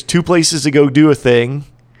go. There's 2 places to go do a thing.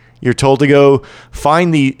 You're told to go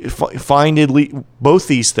find both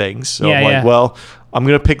these things. So I'm like, well, I'm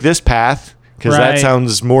gonna pick this path because that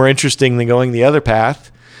sounds more interesting than going the other path.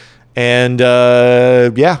 And I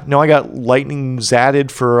got lightning zatted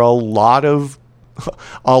for a lot of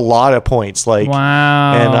points. Like,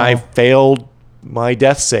 wow. And I failed my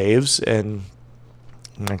death saves, and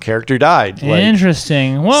my character died. Like,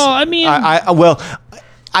 interesting. Well, I mean, I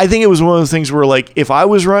think it was one of those things where, like, if I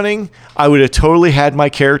was running, I would have totally had my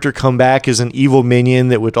character come back as an evil minion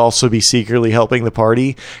that would also be secretly helping the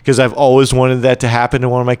party, because I've always wanted that to happen to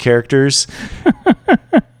one of my characters.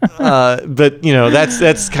 But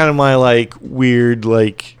that's kind of my like weird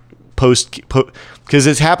like post because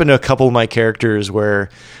it's happened to a couple of my characters where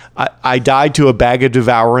I died to a bag of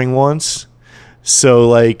devouring once. So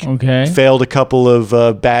like failed a couple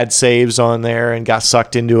of bad saves on there and got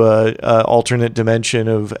sucked into a alternate dimension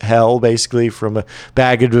of hell, basically, from a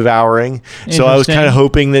bag of devouring. So I was kind of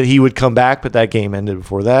hoping that he would come back, but that game ended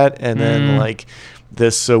before that. And then like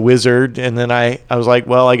this wizard, and then I was like,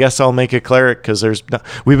 well, I guess I'll make a cleric because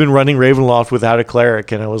we've been running Ravenloft without a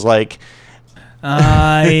cleric, and I was like,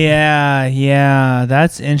 yeah,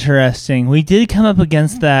 that's interesting. We did come up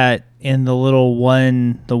against that in the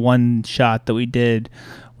one shot that we did,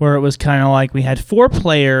 where it was kind of like we had 4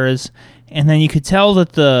 players, and then you could tell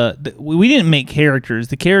that we didn't make characters.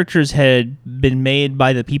 The characters had been made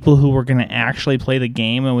by the people who were going to actually play the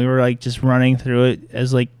game, and we were like just running through it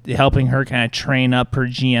as like helping her kind of train up her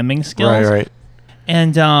GMing skills. Right.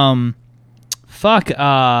 And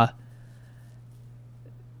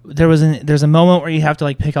there's a moment where you have to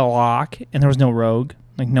like pick a lock, and there was no rogue.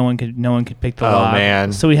 Like no one could pick the lock. Oh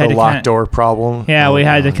man! So we had the to locked door problem. Yeah, we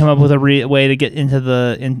had to come up with a way to get into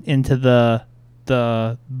the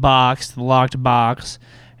box, the locked box,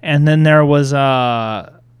 and then there was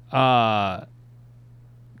kind of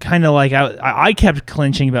like I kept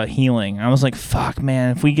clinching about healing. I was like, "Fuck,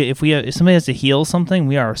 man! If somebody has to heal something,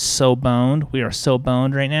 we are so boned. We are so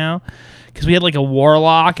boned right now." Because we had like a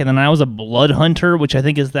warlock, and then I was a blood hunter, which I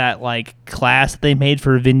think is that like class that they made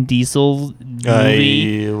for Vin Diesel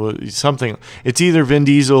movie. Something. It's either Vin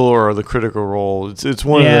Diesel or the Critical Role. It's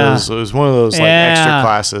one of those. It was one of those like extra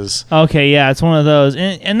classes. Okay, yeah, it's one of those,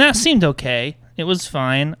 and that seemed okay. It was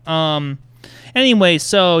fine. Anyway,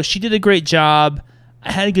 so she did a great job.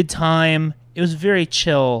 I had a good time. It was very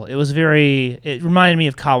chill. It reminded me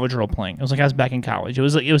of college role playing. It was like I was back in college.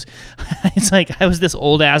 It's like I was this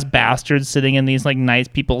old ass bastard sitting in these like nice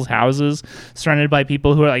people's houses, surrounded by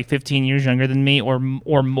people who are like 15 years younger than me or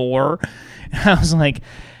more. And I was like,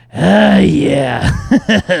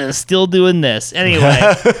 yeah, still doing this. Anyway.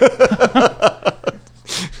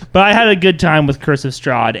 But I had a good time with Curse of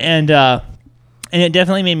Strahd, and it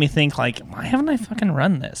definitely made me think like, why haven't I fucking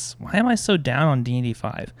run this? Why am I so down on D&D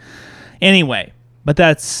 5? Anyway, but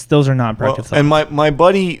those are not productive thoughts. And my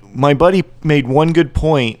buddy made one good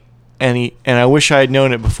point, and I wish I had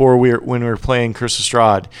known it before when we were playing Curse of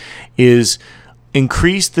Strahd, is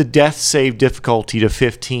increase the death save difficulty to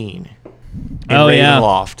 15 in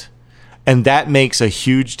Ravenloft. And that makes a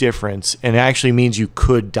huge difference, and it actually means you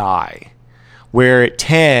could die. Where at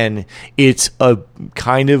 10, it's a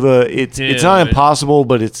kind of it's not impossible,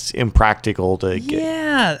 but it's impractical to get.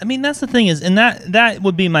 Yeah, I mean, that's the thing is, and that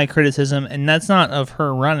would be my criticism, and that's not of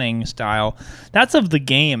her running style. That's of the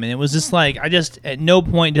game, and it was just like, at no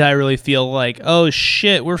point did I really feel like, oh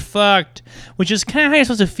shit, we're fucked, which is kind of how you're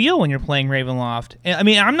supposed to feel when you're playing Ravenloft. I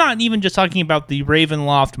mean, I'm not even just talking about the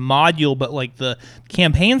Ravenloft module, but like the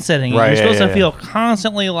campaign setting. Right, you're supposed to feel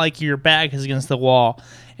constantly like your back is against the wall.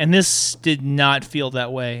 And this did not feel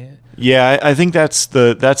that way. Yeah, I think that's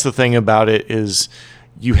the thing about it is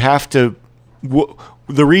you have to.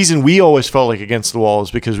 The reason we always felt like against the wall is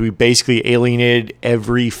because we basically alienated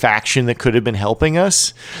every faction that could have been helping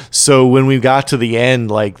us. So when we got to the end,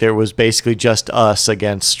 like there was basically just us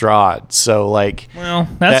against Strahd. So like, well,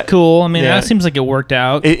 that's cool. I mean, that seems like it worked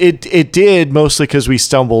out. It did, mostly because we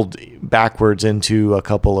stumbled backwards into a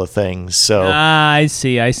couple of things. So I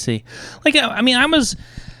see. Like,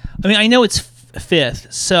 I know it's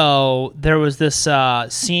 5th, so there was this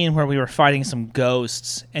scene where we were fighting some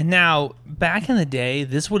ghosts, and now back in the day,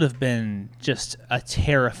 this would have been just a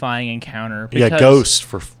terrifying encounter. Because, ghosts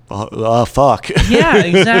for fuck. Yeah,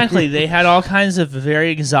 exactly. They had all kinds of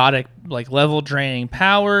very exotic, like level draining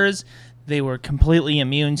powers. They were completely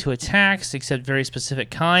immune to attacks, except very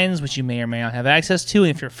specific kinds, which you may or may not have access to.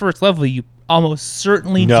 And if you're first level, you almost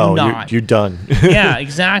certainly do not. No, you're done. Yeah,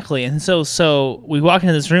 exactly. And so we walk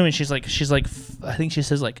into this room, and she's like, I think she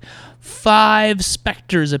says like 5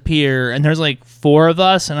 specters appear, and there's like 4 of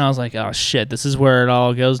us, and I was like, oh shit, this is where it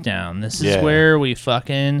all goes down. This is where we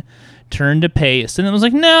fucking turn to paste. And it was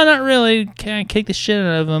like, no, not really. Can't kick the shit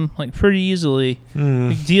out of them like pretty easily.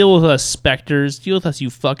 Like, deal with us, specters. Deal with us, you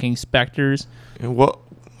fucking specters. Well,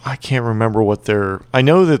 I can't remember what I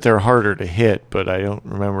know that they're harder to hit, but I don't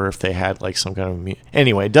remember if they had like some kind of.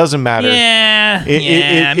 Anyway, it doesn't matter. Yeah,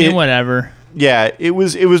 I mean, whatever. Yeah, it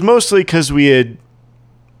was mostly because we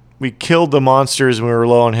killed the monsters and we were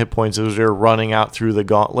low on hit points as we were running out through the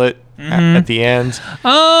gauntlet at the end.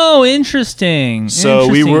 Oh, interesting. So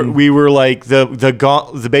we were like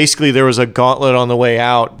basically there was a gauntlet on the way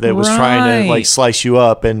out that was trying to like slice you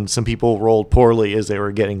up, and some people rolled poorly as they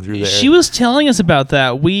were getting through there. She was telling us about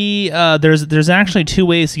that. We there's actually 2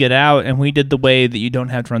 ways to get out, and we did the way that you don't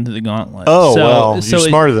have to run through the gauntlet. Oh, well, you're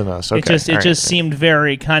smarter than us. Okay. It just seemed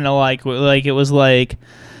very kind of like it was like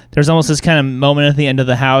there's almost this kind of moment at the end of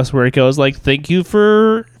the house where it goes like, thank you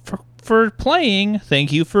for playing.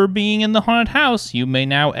 Thank you for being in the haunted house. You may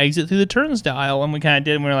now exit through the turnstile. And we kind of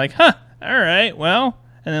did, and we were like, huh, all right, well.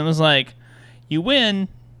 And then it was like, you win.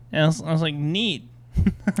 And I was like, neat.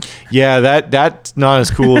 Yeah, that's not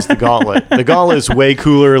as cool as the gauntlet. The gauntlet is way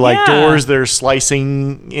cooler, like doors that are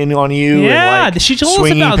slicing in on you. Yeah, and like she told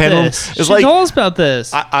us about this. She told us about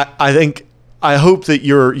this. I hope that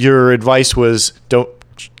your advice was don't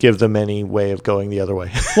give them any way of going the other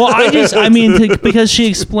way. Well, because she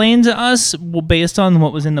explained to us, based on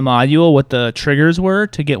what was in the module, what the triggers were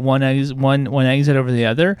to get one exit over the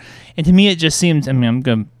other. And to me, it just seemed, I mean, I'm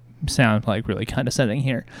going to sound like really condescending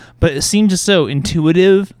here, but it seemed just so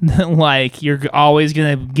intuitive that like you're always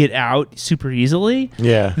going to get out super easily.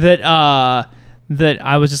 Yeah. That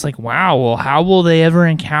I was just like, wow, well, how will they ever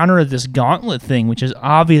encounter this gauntlet thing, which is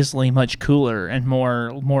obviously much cooler and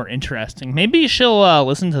more interesting. Maybe she'll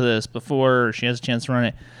listen to this before she has a chance to run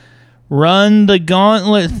it. Run the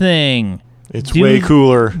gauntlet thing. It's way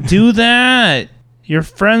cooler. Do that. Your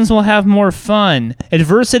friends will have more fun.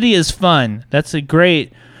 Adversity is fun. That's a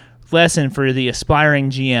great lesson for the aspiring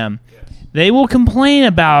GM. They will complain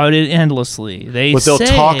about it endlessly. But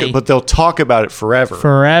they'll talk about it forever.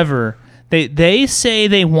 Forever. They say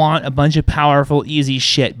they want a bunch of powerful, easy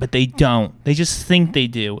shit, but they don't. They just think they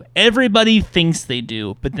do. Everybody thinks they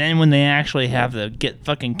do, but then when they actually have to get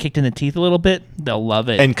fucking kicked in the teeth a little bit, they'll love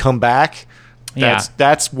it. And come back.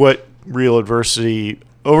 That's what real adversity...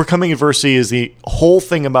 Overcoming adversity is the whole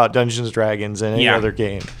thing about Dungeons & Dragons and any other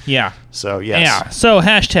game. Yeah. So, yes. Yeah. So,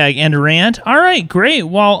 hashtag end rant. All right, great.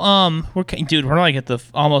 Well, we're like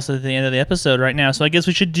almost at the end of the episode right now, so I guess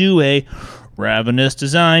we should do a Ravenous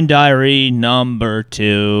Design Diary number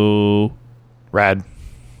 2. Rad.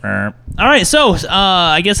 All right, so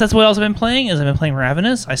I guess that's what else I've been playing. I've been playing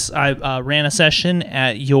Ravenous. I ran a session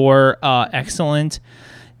at your excellent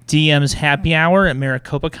DM's Happy Hour at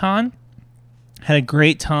MaricopaCon. Had a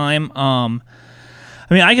great time. I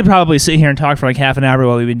mean, I could probably sit here and talk for like half an hour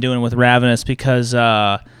while we've been doing with Ravenous because,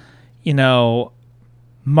 Mark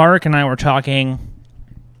and I were talking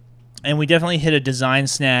and we definitely hit a design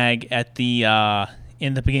snag at the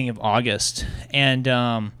in the beginning of August,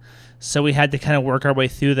 and so we had to kind of work our way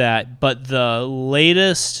through that. But the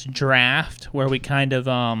latest draft, where we kind of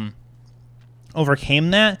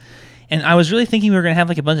overcame that, and I was really thinking we were going to have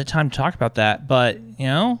like a bunch of time to talk about that, but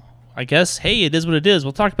I guess, hey, it is what it is.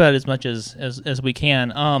 We'll talk about it as much as we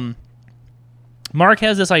can. Mark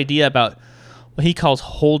has this idea about what he calls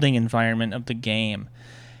holding environment of the game,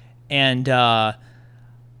 and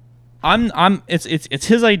it's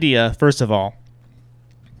his idea, first of all.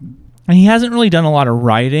 And he hasn't really done a lot of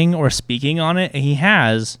writing or speaking on it. He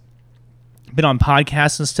has been on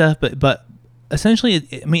podcasts and stuff, but essentially,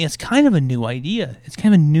 it's kind of a new idea. It's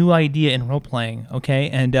kind of a new idea in role-playing, okay?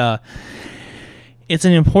 And it's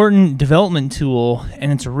an important development tool,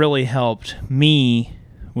 and it's really helped me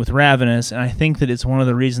with Ravenous, and I think that it's one of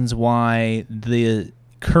the reasons why the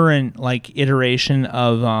current iteration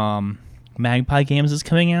of Magpie games is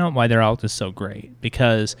coming out, why they're all just so great,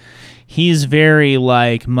 because he's very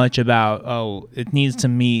much about, it needs to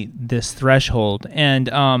meet this threshold.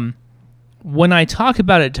 And when I talk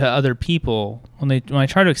about it to other people, when I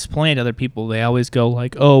try to explain it to other people, they always go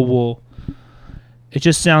it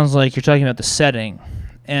just sounds like you're talking about the setting.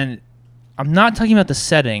 And I'm not talking about the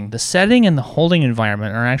setting. The setting and the holding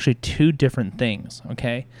environment are actually two different things,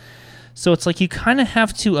 okay? So it's you kind of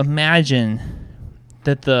have to imagine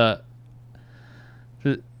that the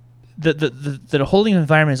holding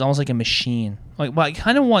environment is almost like a machine. What I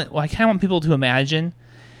kind of want people to imagine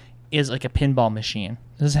is like a pinball machine.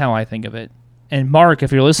 This is how I think of it. And Mark,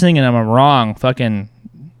 if you're listening and I'm wrong, fucking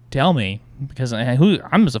tell me, because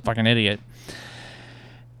I'm just a fucking idiot.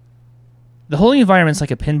 The holding environment is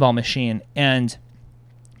like a pinball machine, and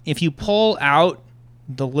if you pull out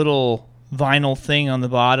the little vinyl thing on the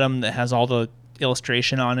bottom that has all the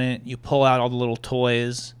illustration on it, you pull out all the little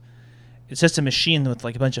toys. It's just a machine with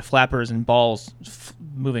a bunch of flappers and balls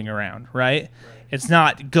moving around, right? It's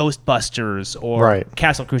not Ghostbusters or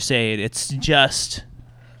Castle Crusade. It's just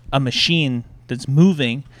a machine that's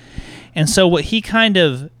moving. And so what he kind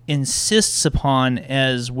of insists upon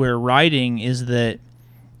as we're writing is that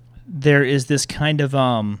there is this kind of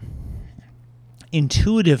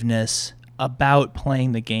intuitiveness about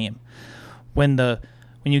playing the game. When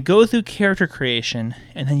you go through character creation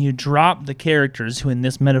and then you drop the characters, who in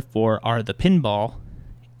this metaphor are the pinball,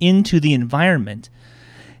 into the environment,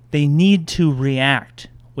 they need to react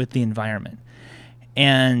with the environment.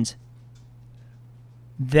 And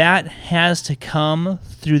that has to come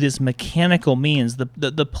through this mechanical means.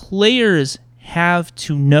 The players have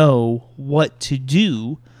to know what to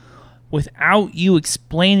do without you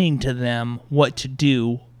explaining to them what to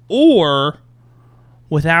do, or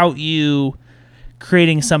without you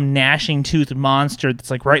creating some gnashing tooth monster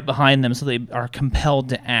that's right behind them, so they are compelled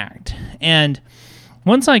to act. And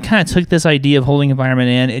once I kind of took this idea of holding environment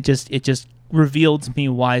in, it just revealed to me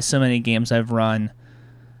why so many games I've run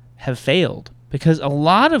have failed. Because a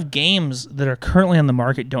lot of games that are currently on the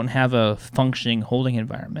market don't have a functioning holding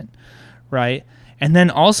environment, right? And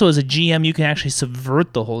then also as a GM, you can actually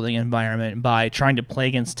subvert the holding environment by trying to play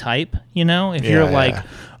against type. If you're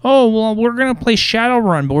oh, well, we're going to play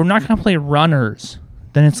Shadowrun, but we're not going to play runners,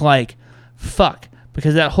 then it's fuck.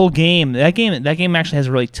 Because that whole game, that game actually has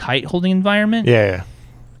a really tight holding environment. Yeah.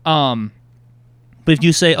 But if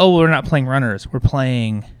you say, oh, we're not playing runners, you're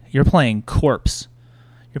playing corpse.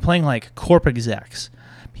 You're playing corp execs.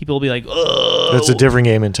 People will be oh. That's a different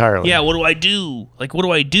game entirely. Yeah, what do I do? What do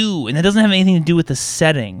I do? And that doesn't have anything to do with the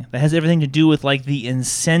setting. That has everything to do with the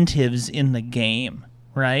incentives in the game,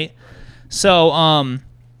 right? So,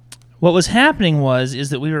 what was happening is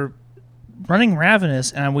that we were running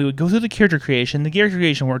Ravenous, and we would go through the character creation. The character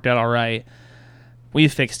creation worked out all right.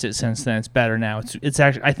 We've fixed it since then. It's better now. It's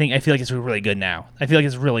actually, I feel like it's really good now. I feel like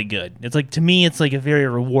it's really good. It's to me, it's a very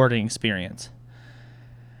rewarding experience.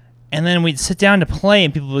 And then we'd sit down to play,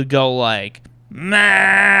 and people would go I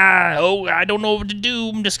don't know what to do.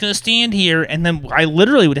 I'm just gonna stand here. And then I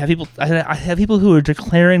literally would have people. I have people who are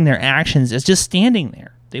declaring their actions as just standing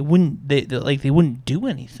there. They wouldn't. They wouldn't do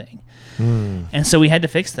anything. And so we had to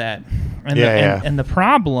fix that. And and the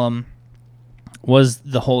problem was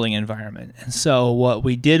the holding environment. And so what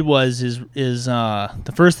we did was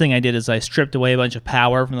the first thing I did is I stripped away a bunch of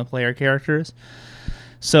power from the player characters.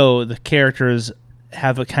 So the characters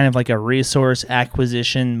have a kind of a resource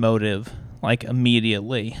acquisition motive,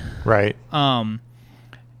 immediately. Right. And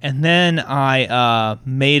then I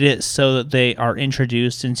made it so that they are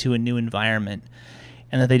introduced into a new environment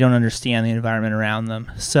and that they don't understand the environment around them.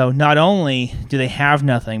 So not only do they have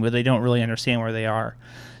nothing, but they don't really understand where they are.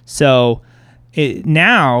 So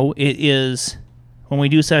now it is when we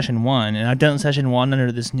do session 1, and I've done session 1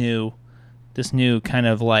 under this new kind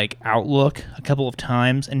of like outlook a couple of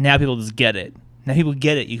times, and now people just get it. Now people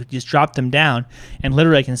get it. You could just drop them down, and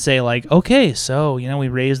literally I can say like, okay, so we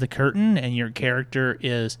raise the curtain, and your character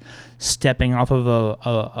is stepping off of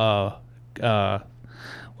a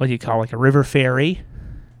what do you call, like a river ferry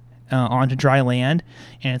onto dry land,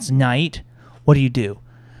 and it's night. What do?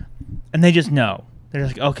 And they just know. They're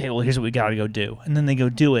like, okay, well, here's what we got to go do. And then they go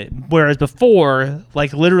do it. Whereas before,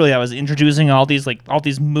 like literally I was introducing all these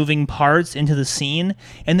moving parts into the scene,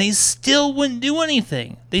 and they still wouldn't do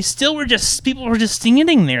anything. People were just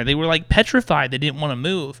standing there. They were like petrified. They didn't want to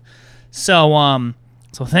move. So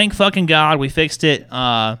thank fucking God we fixed it.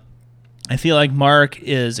 I feel like Mark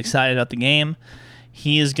is excited about the game.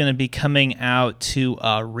 He is going to be coming out to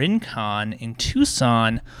RenCon in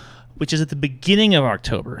Tucson, which is at the beginning of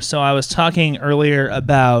October. So I was talking earlier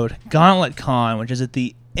about Gauntlet Con, which is at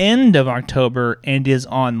the end of October and is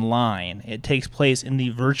online. It takes place in the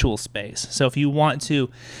virtual space. So if you want to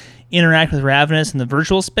interact with Ravenous in the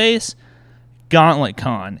virtual space, Gauntlet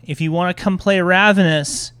Con. If you want to come play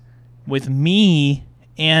Ravenous with me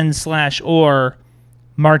and /or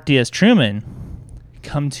Mark Diaz Truman,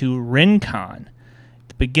 come to RenCon at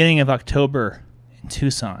the beginning of October in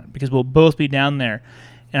Tucson, because we'll both be down there.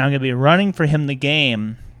 And I'm going to be running for him the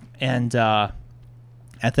game, and at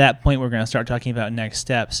that point we're going to start talking about next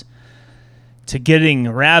steps to getting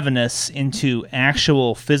Ravenous into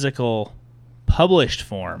actual physical published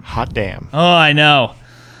form. Hot damn. Oh, I know.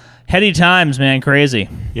 Heady times, man. Crazy.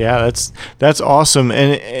 Yeah, that's awesome,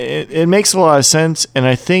 and it makes a lot of sense. And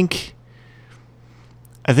I think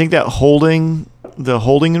that the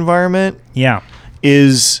holding environment,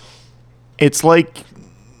 it's like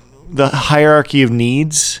the hierarchy of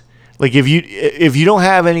needs. Like if you don't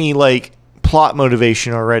have any like plot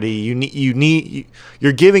motivation already,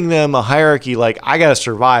 you're giving them a hierarchy. Like, I gotta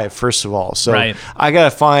survive first of all, so right. I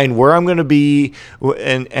gotta find where I'm gonna be,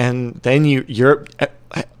 and then you're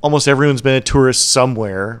almost everyone's been a tourist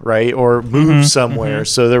somewhere, right? Or moved somewhere.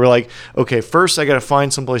 So they were like, okay, first I got to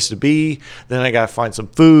find some place to be, then I got to find some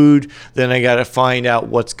food, then I got to find out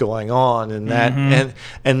what's going on, and that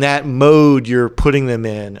and that mode you're putting them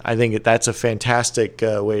in. I think that's a fantastic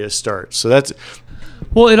way to start. So that's.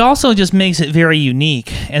 Well, it also just makes it very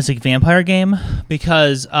unique as a vampire game,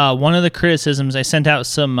 because one of the criticisms, I sent out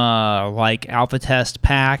some like alpha test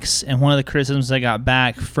packs, and one of the criticisms I got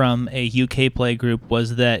back from a UK play group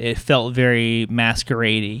was that it felt very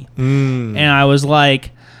masquerade-y. And I was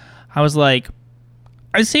like, I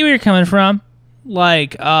see where you're coming from.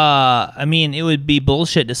 Like, I mean, it would be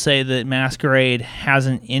bullshit to say that Masquerade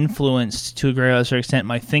hasn't influenced, to a great lesser extent,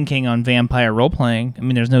 my thinking on vampire role-playing. I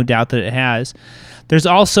mean, there's no doubt that it has. There's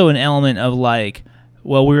also an element of like,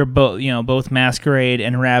 well, we were both Masquerade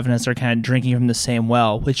and Ravenous are kind of drinking from the same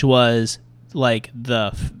well, which was like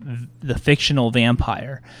the fictional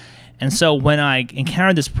vampire. And so when I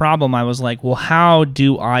encountered this problem, I was like, well, how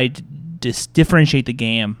do I differentiate the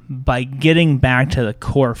game by getting back to the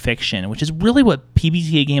core fiction, which is really what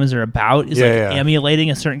PBTA games are about, is emulating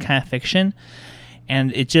a certain kind of fiction.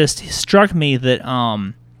 And it just struck me that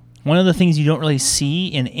one of the things you don't really see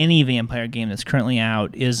in any vampire game that's currently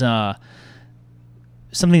out is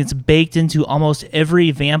something that's baked into almost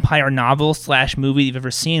every vampire novel / movie you've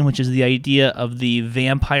ever seen, which is the idea of the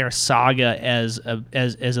vampire saga as a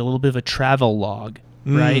little bit of a travel log.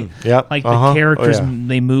 Right? Yeah. Like the characters,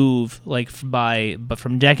 they move but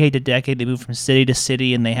from decade to decade, they move from city to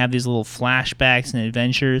city, and they have these little flashbacks and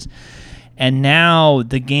adventures. And now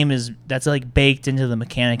the game that's like baked into the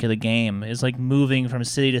mechanic of the game, is like moving from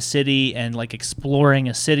city to city and like exploring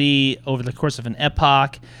a city over the course of an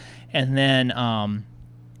epoch. And then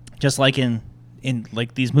just like in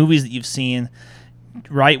like these movies that you've seen,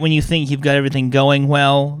 right when you think you've got everything going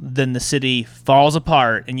well, then the city falls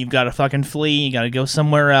apart and you've got to fucking flee, you got to go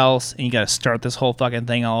somewhere else, and you got to start this whole fucking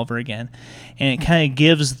thing all over again. And it kind of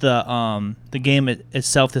gives the game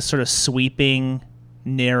itself this sort of sweeping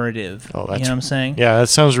narrative. You know what I'm saying? Yeah, that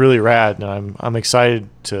sounds really rad. I'm excited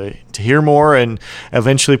to hear more and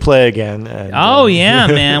eventually play again. And, yeah,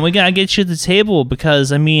 man, we gotta get you to the table,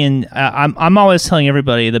 because I mean, I'm always telling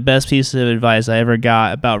everybody the best piece of advice I ever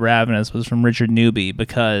got about Ravenous was from Richard Newby,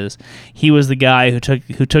 because he was the guy who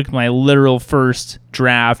took my literal first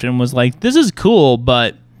draft and was like, "This is cool,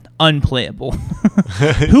 but unplayable."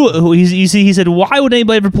 He said, "Why would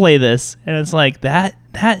anybody ever play this?" And it's like that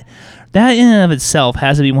in and of itself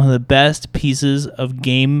has to be one of the best pieces of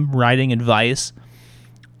game writing advice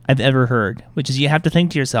I've ever heard, which is you have to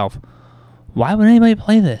think to yourself, why would anybody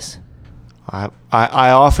play this?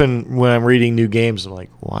 I often, when I'm reading new games, I'm like,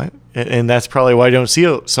 what? And that's probably why I don't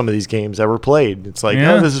see some of these games ever played. It's like,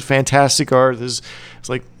 oh, this is fantastic art. It's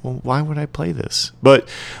like, well, why would I play this? But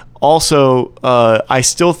also, I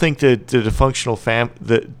still think that the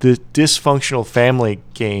dysfunctional family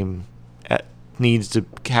game needs to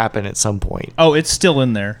happen at some point. Oh, it's still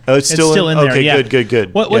in there. Oh, it's still in there. Okay, yeah.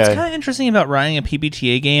 Good. What's kind of interesting about writing a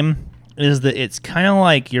PBTA game is that it's kind of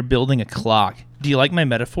like you're building a clock. Do you like my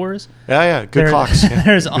metaphors? Yeah, good clocks.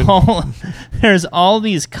 Yeah. There's all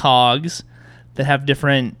these cogs that have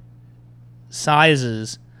different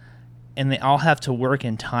sizes, and they all have to work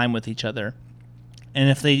in time with each other. And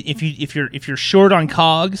if you're short on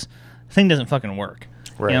cogs, the thing doesn't fucking work.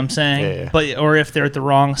 Right. You know what I'm saying? Yeah. But or if they're at the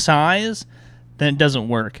wrong size, then it doesn't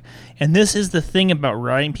work. And this is the thing about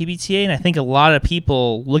writing PBTA, and I think a lot of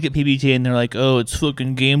people look at PBTA and they're like, oh, it's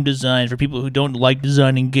fucking game design for people who don't like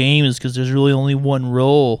designing games because there's really only one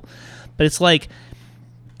role. But it's like,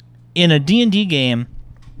 in a D&D game,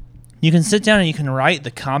 you can sit down and you can write the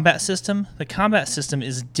combat system. The combat system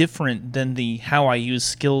is different than the how I use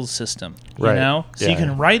skills system, you know? So you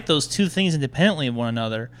can write those two things independently of one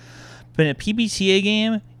another. But in a PBTA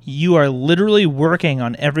game, you are literally working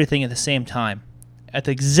on everything at the same time. At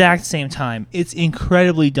the exact same time. It's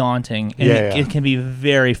incredibly daunting, and it can be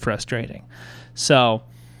very frustrating. So,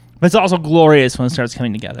 but it's also glorious when it starts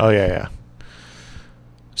coming together. Oh, yeah.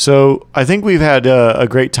 So, I think we've had a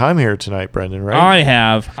great time here tonight, Brendan, right? I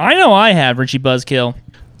have, Richie Buzzkill.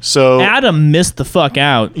 So Adam missed the fuck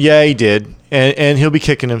out. Yeah, he did. And he'll be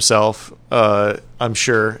kicking himself, I'm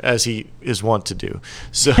sure, as he is wont to do.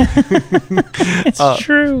 So it's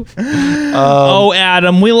true. Oh,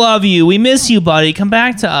 Adam, we love you. We miss you, buddy. Come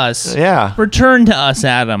back to us. Yeah. Return to us,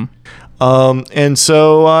 Adam. And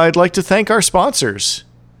so I'd like to thank our sponsors.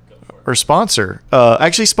 Or sponsor.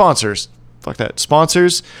 Actually, sponsors. Fuck that.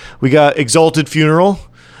 Sponsors. We got Exalted Funeral.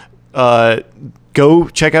 Go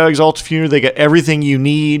check out Exalted Funeral. They got everything you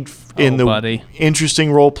need in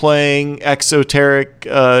interesting role-playing, exoteric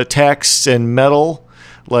texts and metal,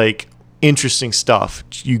 like interesting stuff.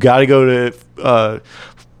 You got to go to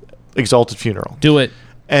Exalted Funeral. Do it.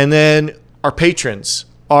 And then our patrons,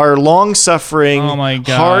 our long-suffering,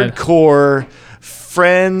 hardcore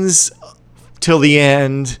friends till the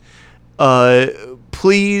end.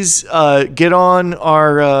 Please get on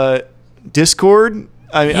our Discord.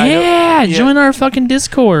 Join our fucking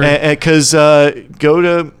Discord. Because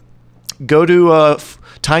go to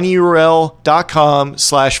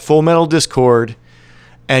tinyurl.com/fullmetaldiscord,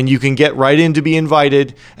 and you can get right in to be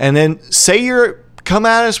invited. And then come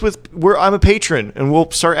at us with I'm a patron, and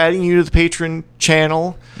we'll start adding you to the patron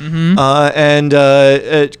channel. Mm-hmm. And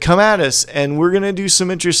come at us, and we're gonna do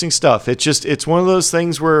some interesting stuff. It's one of those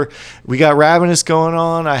things where we got Ravenous going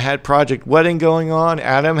on. I had Project Wedding going on.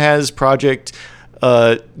 Adam has Project.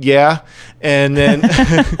 And then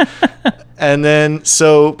and then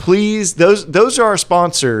so please, those are our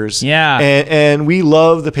sponsors. Yeah. And we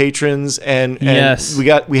love the patrons, and yes. we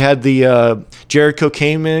had the Jared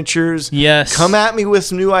Cocaine miniatures. Yes. Come at me with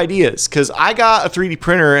some new ideas, because I got a 3D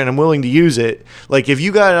printer and I'm willing to use it. Like, if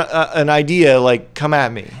you got an idea, like, come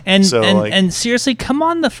at me. And seriously, come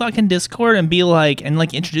on the fucking Discord and be like, and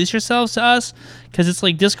like introduce yourselves to us. Because it's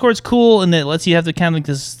like Discord's cool and it lets you have the kind of like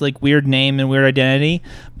this like weird name and weird identity.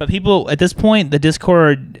 But people at this point, the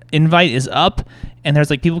Discord invite is up, and there's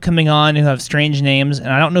like people coming on who have strange names, and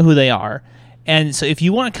I don't know who they are. And so if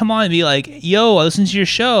you want to come on and be like, "Yo, I listen to your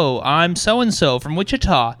show. I'm so and so from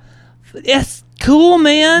Wichita." It's cool,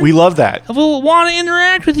 man. We love that. I want to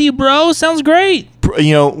interact with you, bro. Sounds great.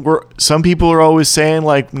 You know, some people are always saying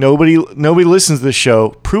like nobody listens to this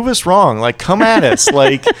show. Prove us wrong. Like, come at us.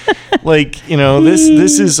 like you know,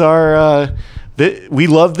 this is our. We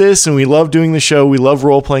love this, and we love doing the show. We love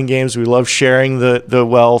role playing games. We love sharing the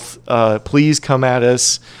wealth. Please come at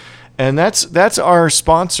us. And that's our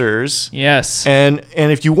sponsors. Yes. And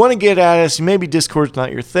if you want to get at us, maybe Discord's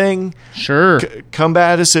not your thing. Sure. Come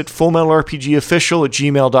at us at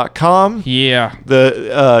fullmetalrpgofficial@gmail.com. Yeah.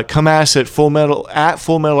 Come at us at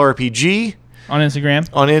fullmetalrpg on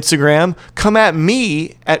Instagram. Come at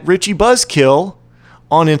me at Richie Buzzkill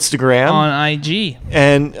on Instagram. On IG.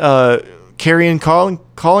 And Carrion Calling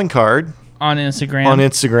Card. On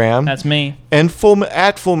Instagram. That's me. And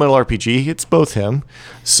at Full Metal RPG. It's both him.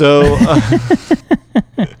 So I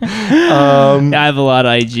have a lot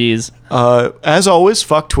of IGs. As always,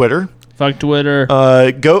 fuck Twitter. Fuck Twitter.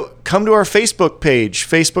 Come to our Facebook page,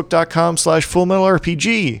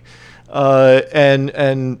 facebook.com/fullmetalrpg,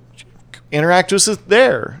 and interact with us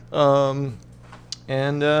there.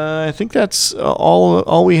 And I think that's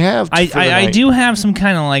all we have. I do have some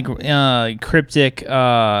kind of like cryptic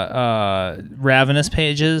Ravenous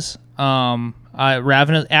pages.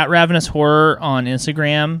 Ravenous Horror on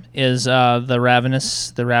Instagram is the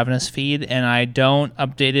Ravenous feed, and I don't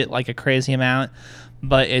update it like a crazy amount,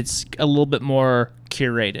 but it's a little bit more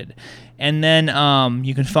curated. And then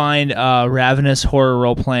you can find Ravenous Horror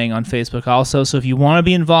Role-Playing on Facebook also. So if you want to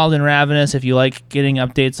be involved in Ravenous, if you like getting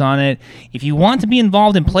updates on it, if you want to be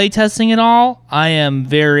involved in playtesting at all, I am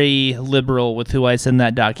very liberal with who I send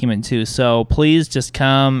that document to. So please just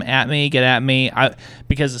come at me, get at me,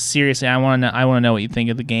 because seriously, I want to know what you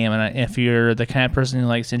think of the game. And if you're the kind of person who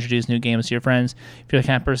likes to introduce new games to your friends, if you're the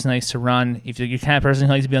kind of person who likes to run, if you're the kind of person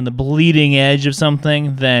who likes to be on the bleeding edge of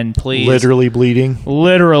something, then please. Literally bleeding.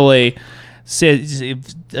 Literally. A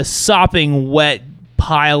sopping wet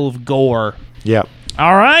pile of gore. Yep.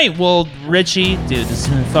 All right. Well, Richie, dude, this has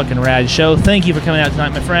been a fucking rad show. Thank you for coming out tonight,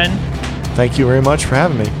 my friend. Thank you very much for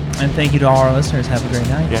having me. And thank you to all our listeners. Have a great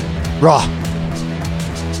night. Yeah. Raw.